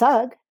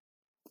thug.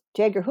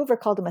 J. Edgar Hoover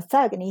called him a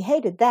thug, and he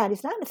hated that.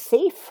 He's not a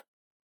thief.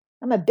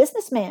 I'm a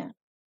businessman.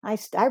 I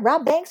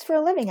rob banks for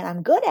a living, and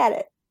I'm good at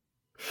it.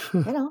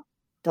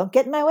 Don't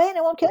get in my way, and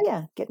I won't kill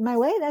you. Get in my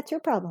way, that's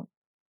your problem.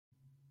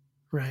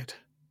 Right.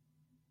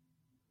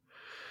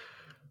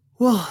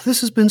 Well, this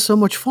has been so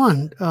much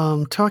fun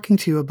talking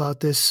to you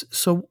about this.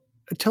 So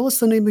tell us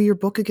the name of your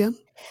book again.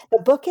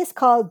 The book is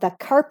called The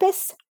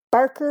Karpis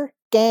Barker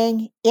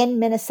Gang in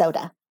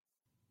Minnesota.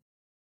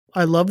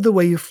 I love the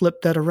way you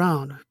flipped that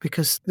around,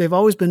 because they've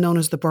always been known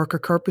as the Barker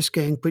Karpis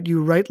Gang, but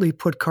you rightly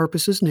put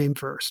Karpis's name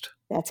first.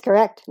 That's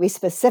correct. We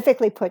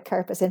specifically put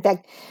Karpis. In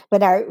fact,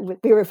 when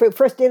we were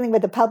first dealing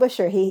with the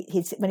publisher,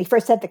 when he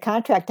first sent the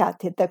contract out,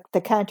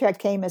 the contract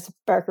came as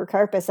Barker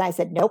Karpis. I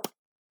said, nope.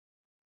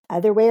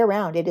 Other way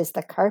around. It is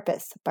the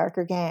Karpis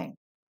Barker Gang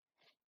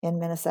in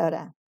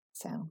Minnesota.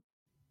 So,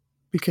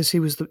 because he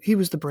was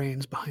the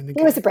brains behind the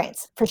gang. He was the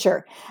brains, for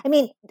sure. I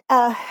mean,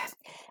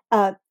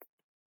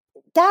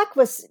 Doc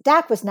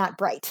was not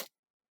bright.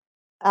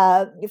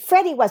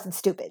 Freddie wasn't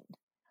stupid,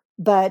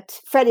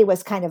 but Freddie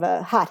was kind of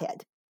a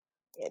hothead.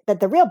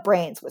 But the real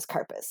brains was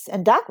Karpis,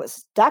 and Doc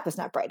was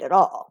not bright at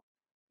all.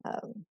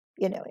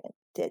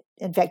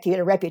 In fact, he had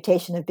a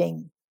reputation of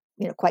being,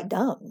 quite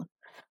dumb.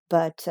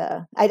 But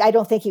I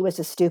don't think he was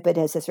as stupid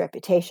as his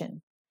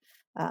reputation.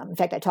 In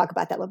fact, I talk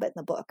about that a little bit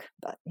in the book.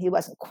 But he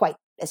wasn't quite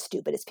as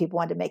stupid as people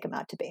wanted to make him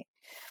out to be.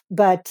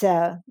 But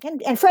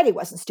and Freddie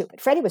wasn't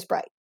stupid. Freddie was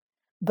bright.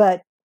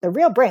 But the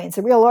real brains,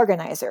 the real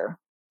organizer,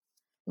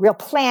 real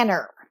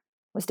planner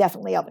was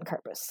definitely Alvin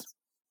Karpis.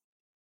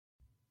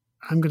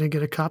 I'm going to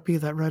get a copy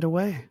of that right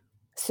away.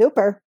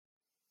 Super.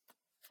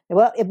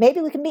 Well, maybe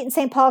we can meet in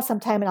St. Paul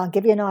sometime, and I'll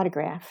give you an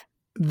autograph.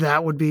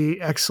 That would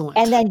be excellent.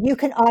 And then you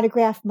can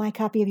autograph my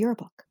copy of your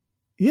book.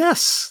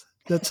 Yes,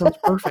 that sounds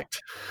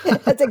perfect.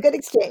 That's a good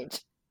exchange.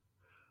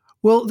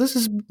 Well, this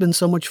has been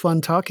so much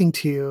fun talking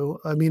to you.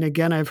 I mean,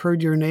 again, I've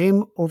heard your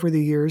name over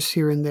the years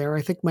here and there.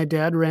 I think my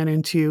dad ran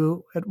into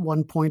you at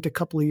one point a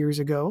couple of years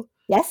ago.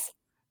 Yes.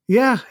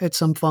 Yeah, at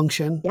some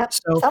function. Yep,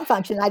 some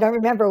function. I don't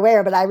remember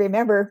where, but I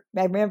remember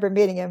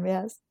meeting him,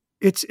 yes.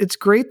 It's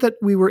great that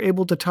we were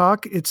able to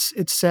talk. It's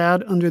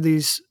sad under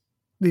these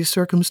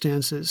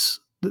circumstances,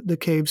 the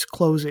cave's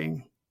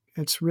closing.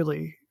 It's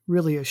really,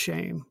 really a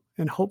shame.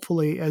 And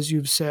hopefully, as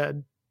you've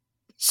said,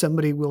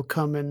 somebody will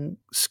come and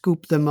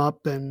scoop them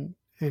up and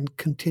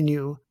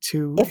continue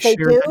to share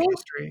that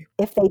history.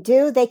 If they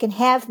do, they can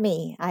have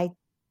me.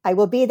 I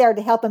will be there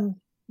to help them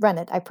run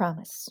it, I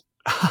promise.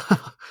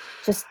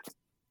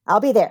 I'll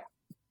be there.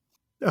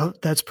 Oh,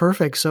 that's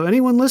perfect. So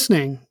anyone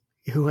listening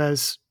who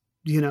has,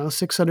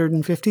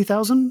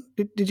 650,000,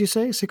 did you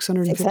say?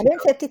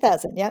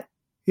 650,000, yep.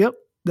 Yep,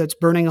 that's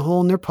burning a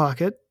hole in their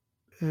pocket,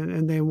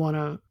 and they want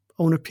to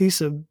own a piece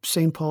of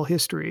St. Paul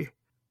history.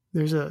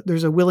 There's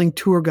a willing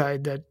tour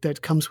guide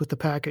that comes with the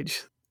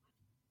package.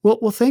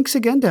 Well, thanks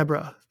again,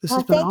 Deborah. This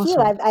has been awesome.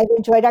 Thank you. I've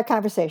enjoyed our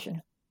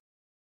conversation.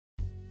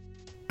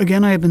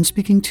 Again, I have been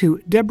speaking to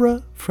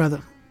Deborah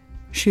Frethem.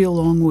 She,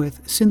 along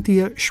with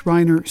Cynthia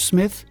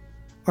Schreiner-Smith,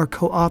 are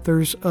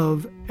co-authors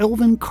of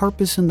Elvin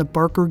Karpus and the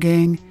Barker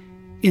Gang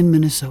in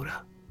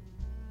Minnesota.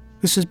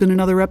 This has been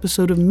another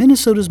episode of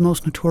Minnesota's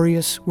Most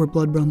Notorious, where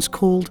blood runs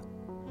cold.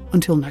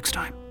 Until next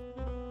time.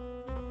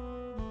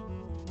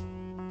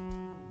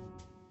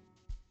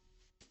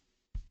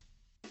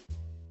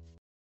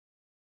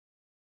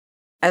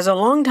 As a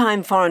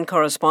longtime foreign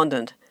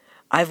correspondent,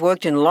 I've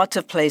worked in lots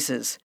of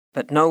places,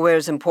 but nowhere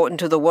as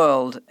important to the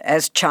world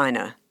as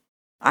China.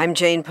 I'm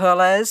Jane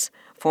Perlez,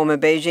 former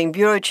Beijing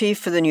bureau chief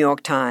for the New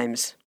York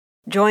Times.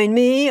 Join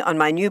me on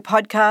my new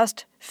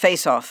podcast,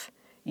 Face Off,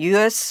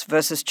 U.S.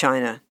 versus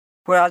China,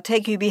 where I'll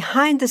take you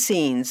behind the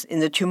scenes in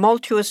the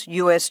tumultuous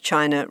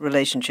U.S.-China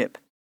relationship.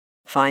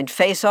 Find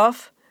Face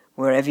Off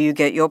wherever you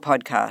get your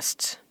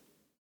podcasts.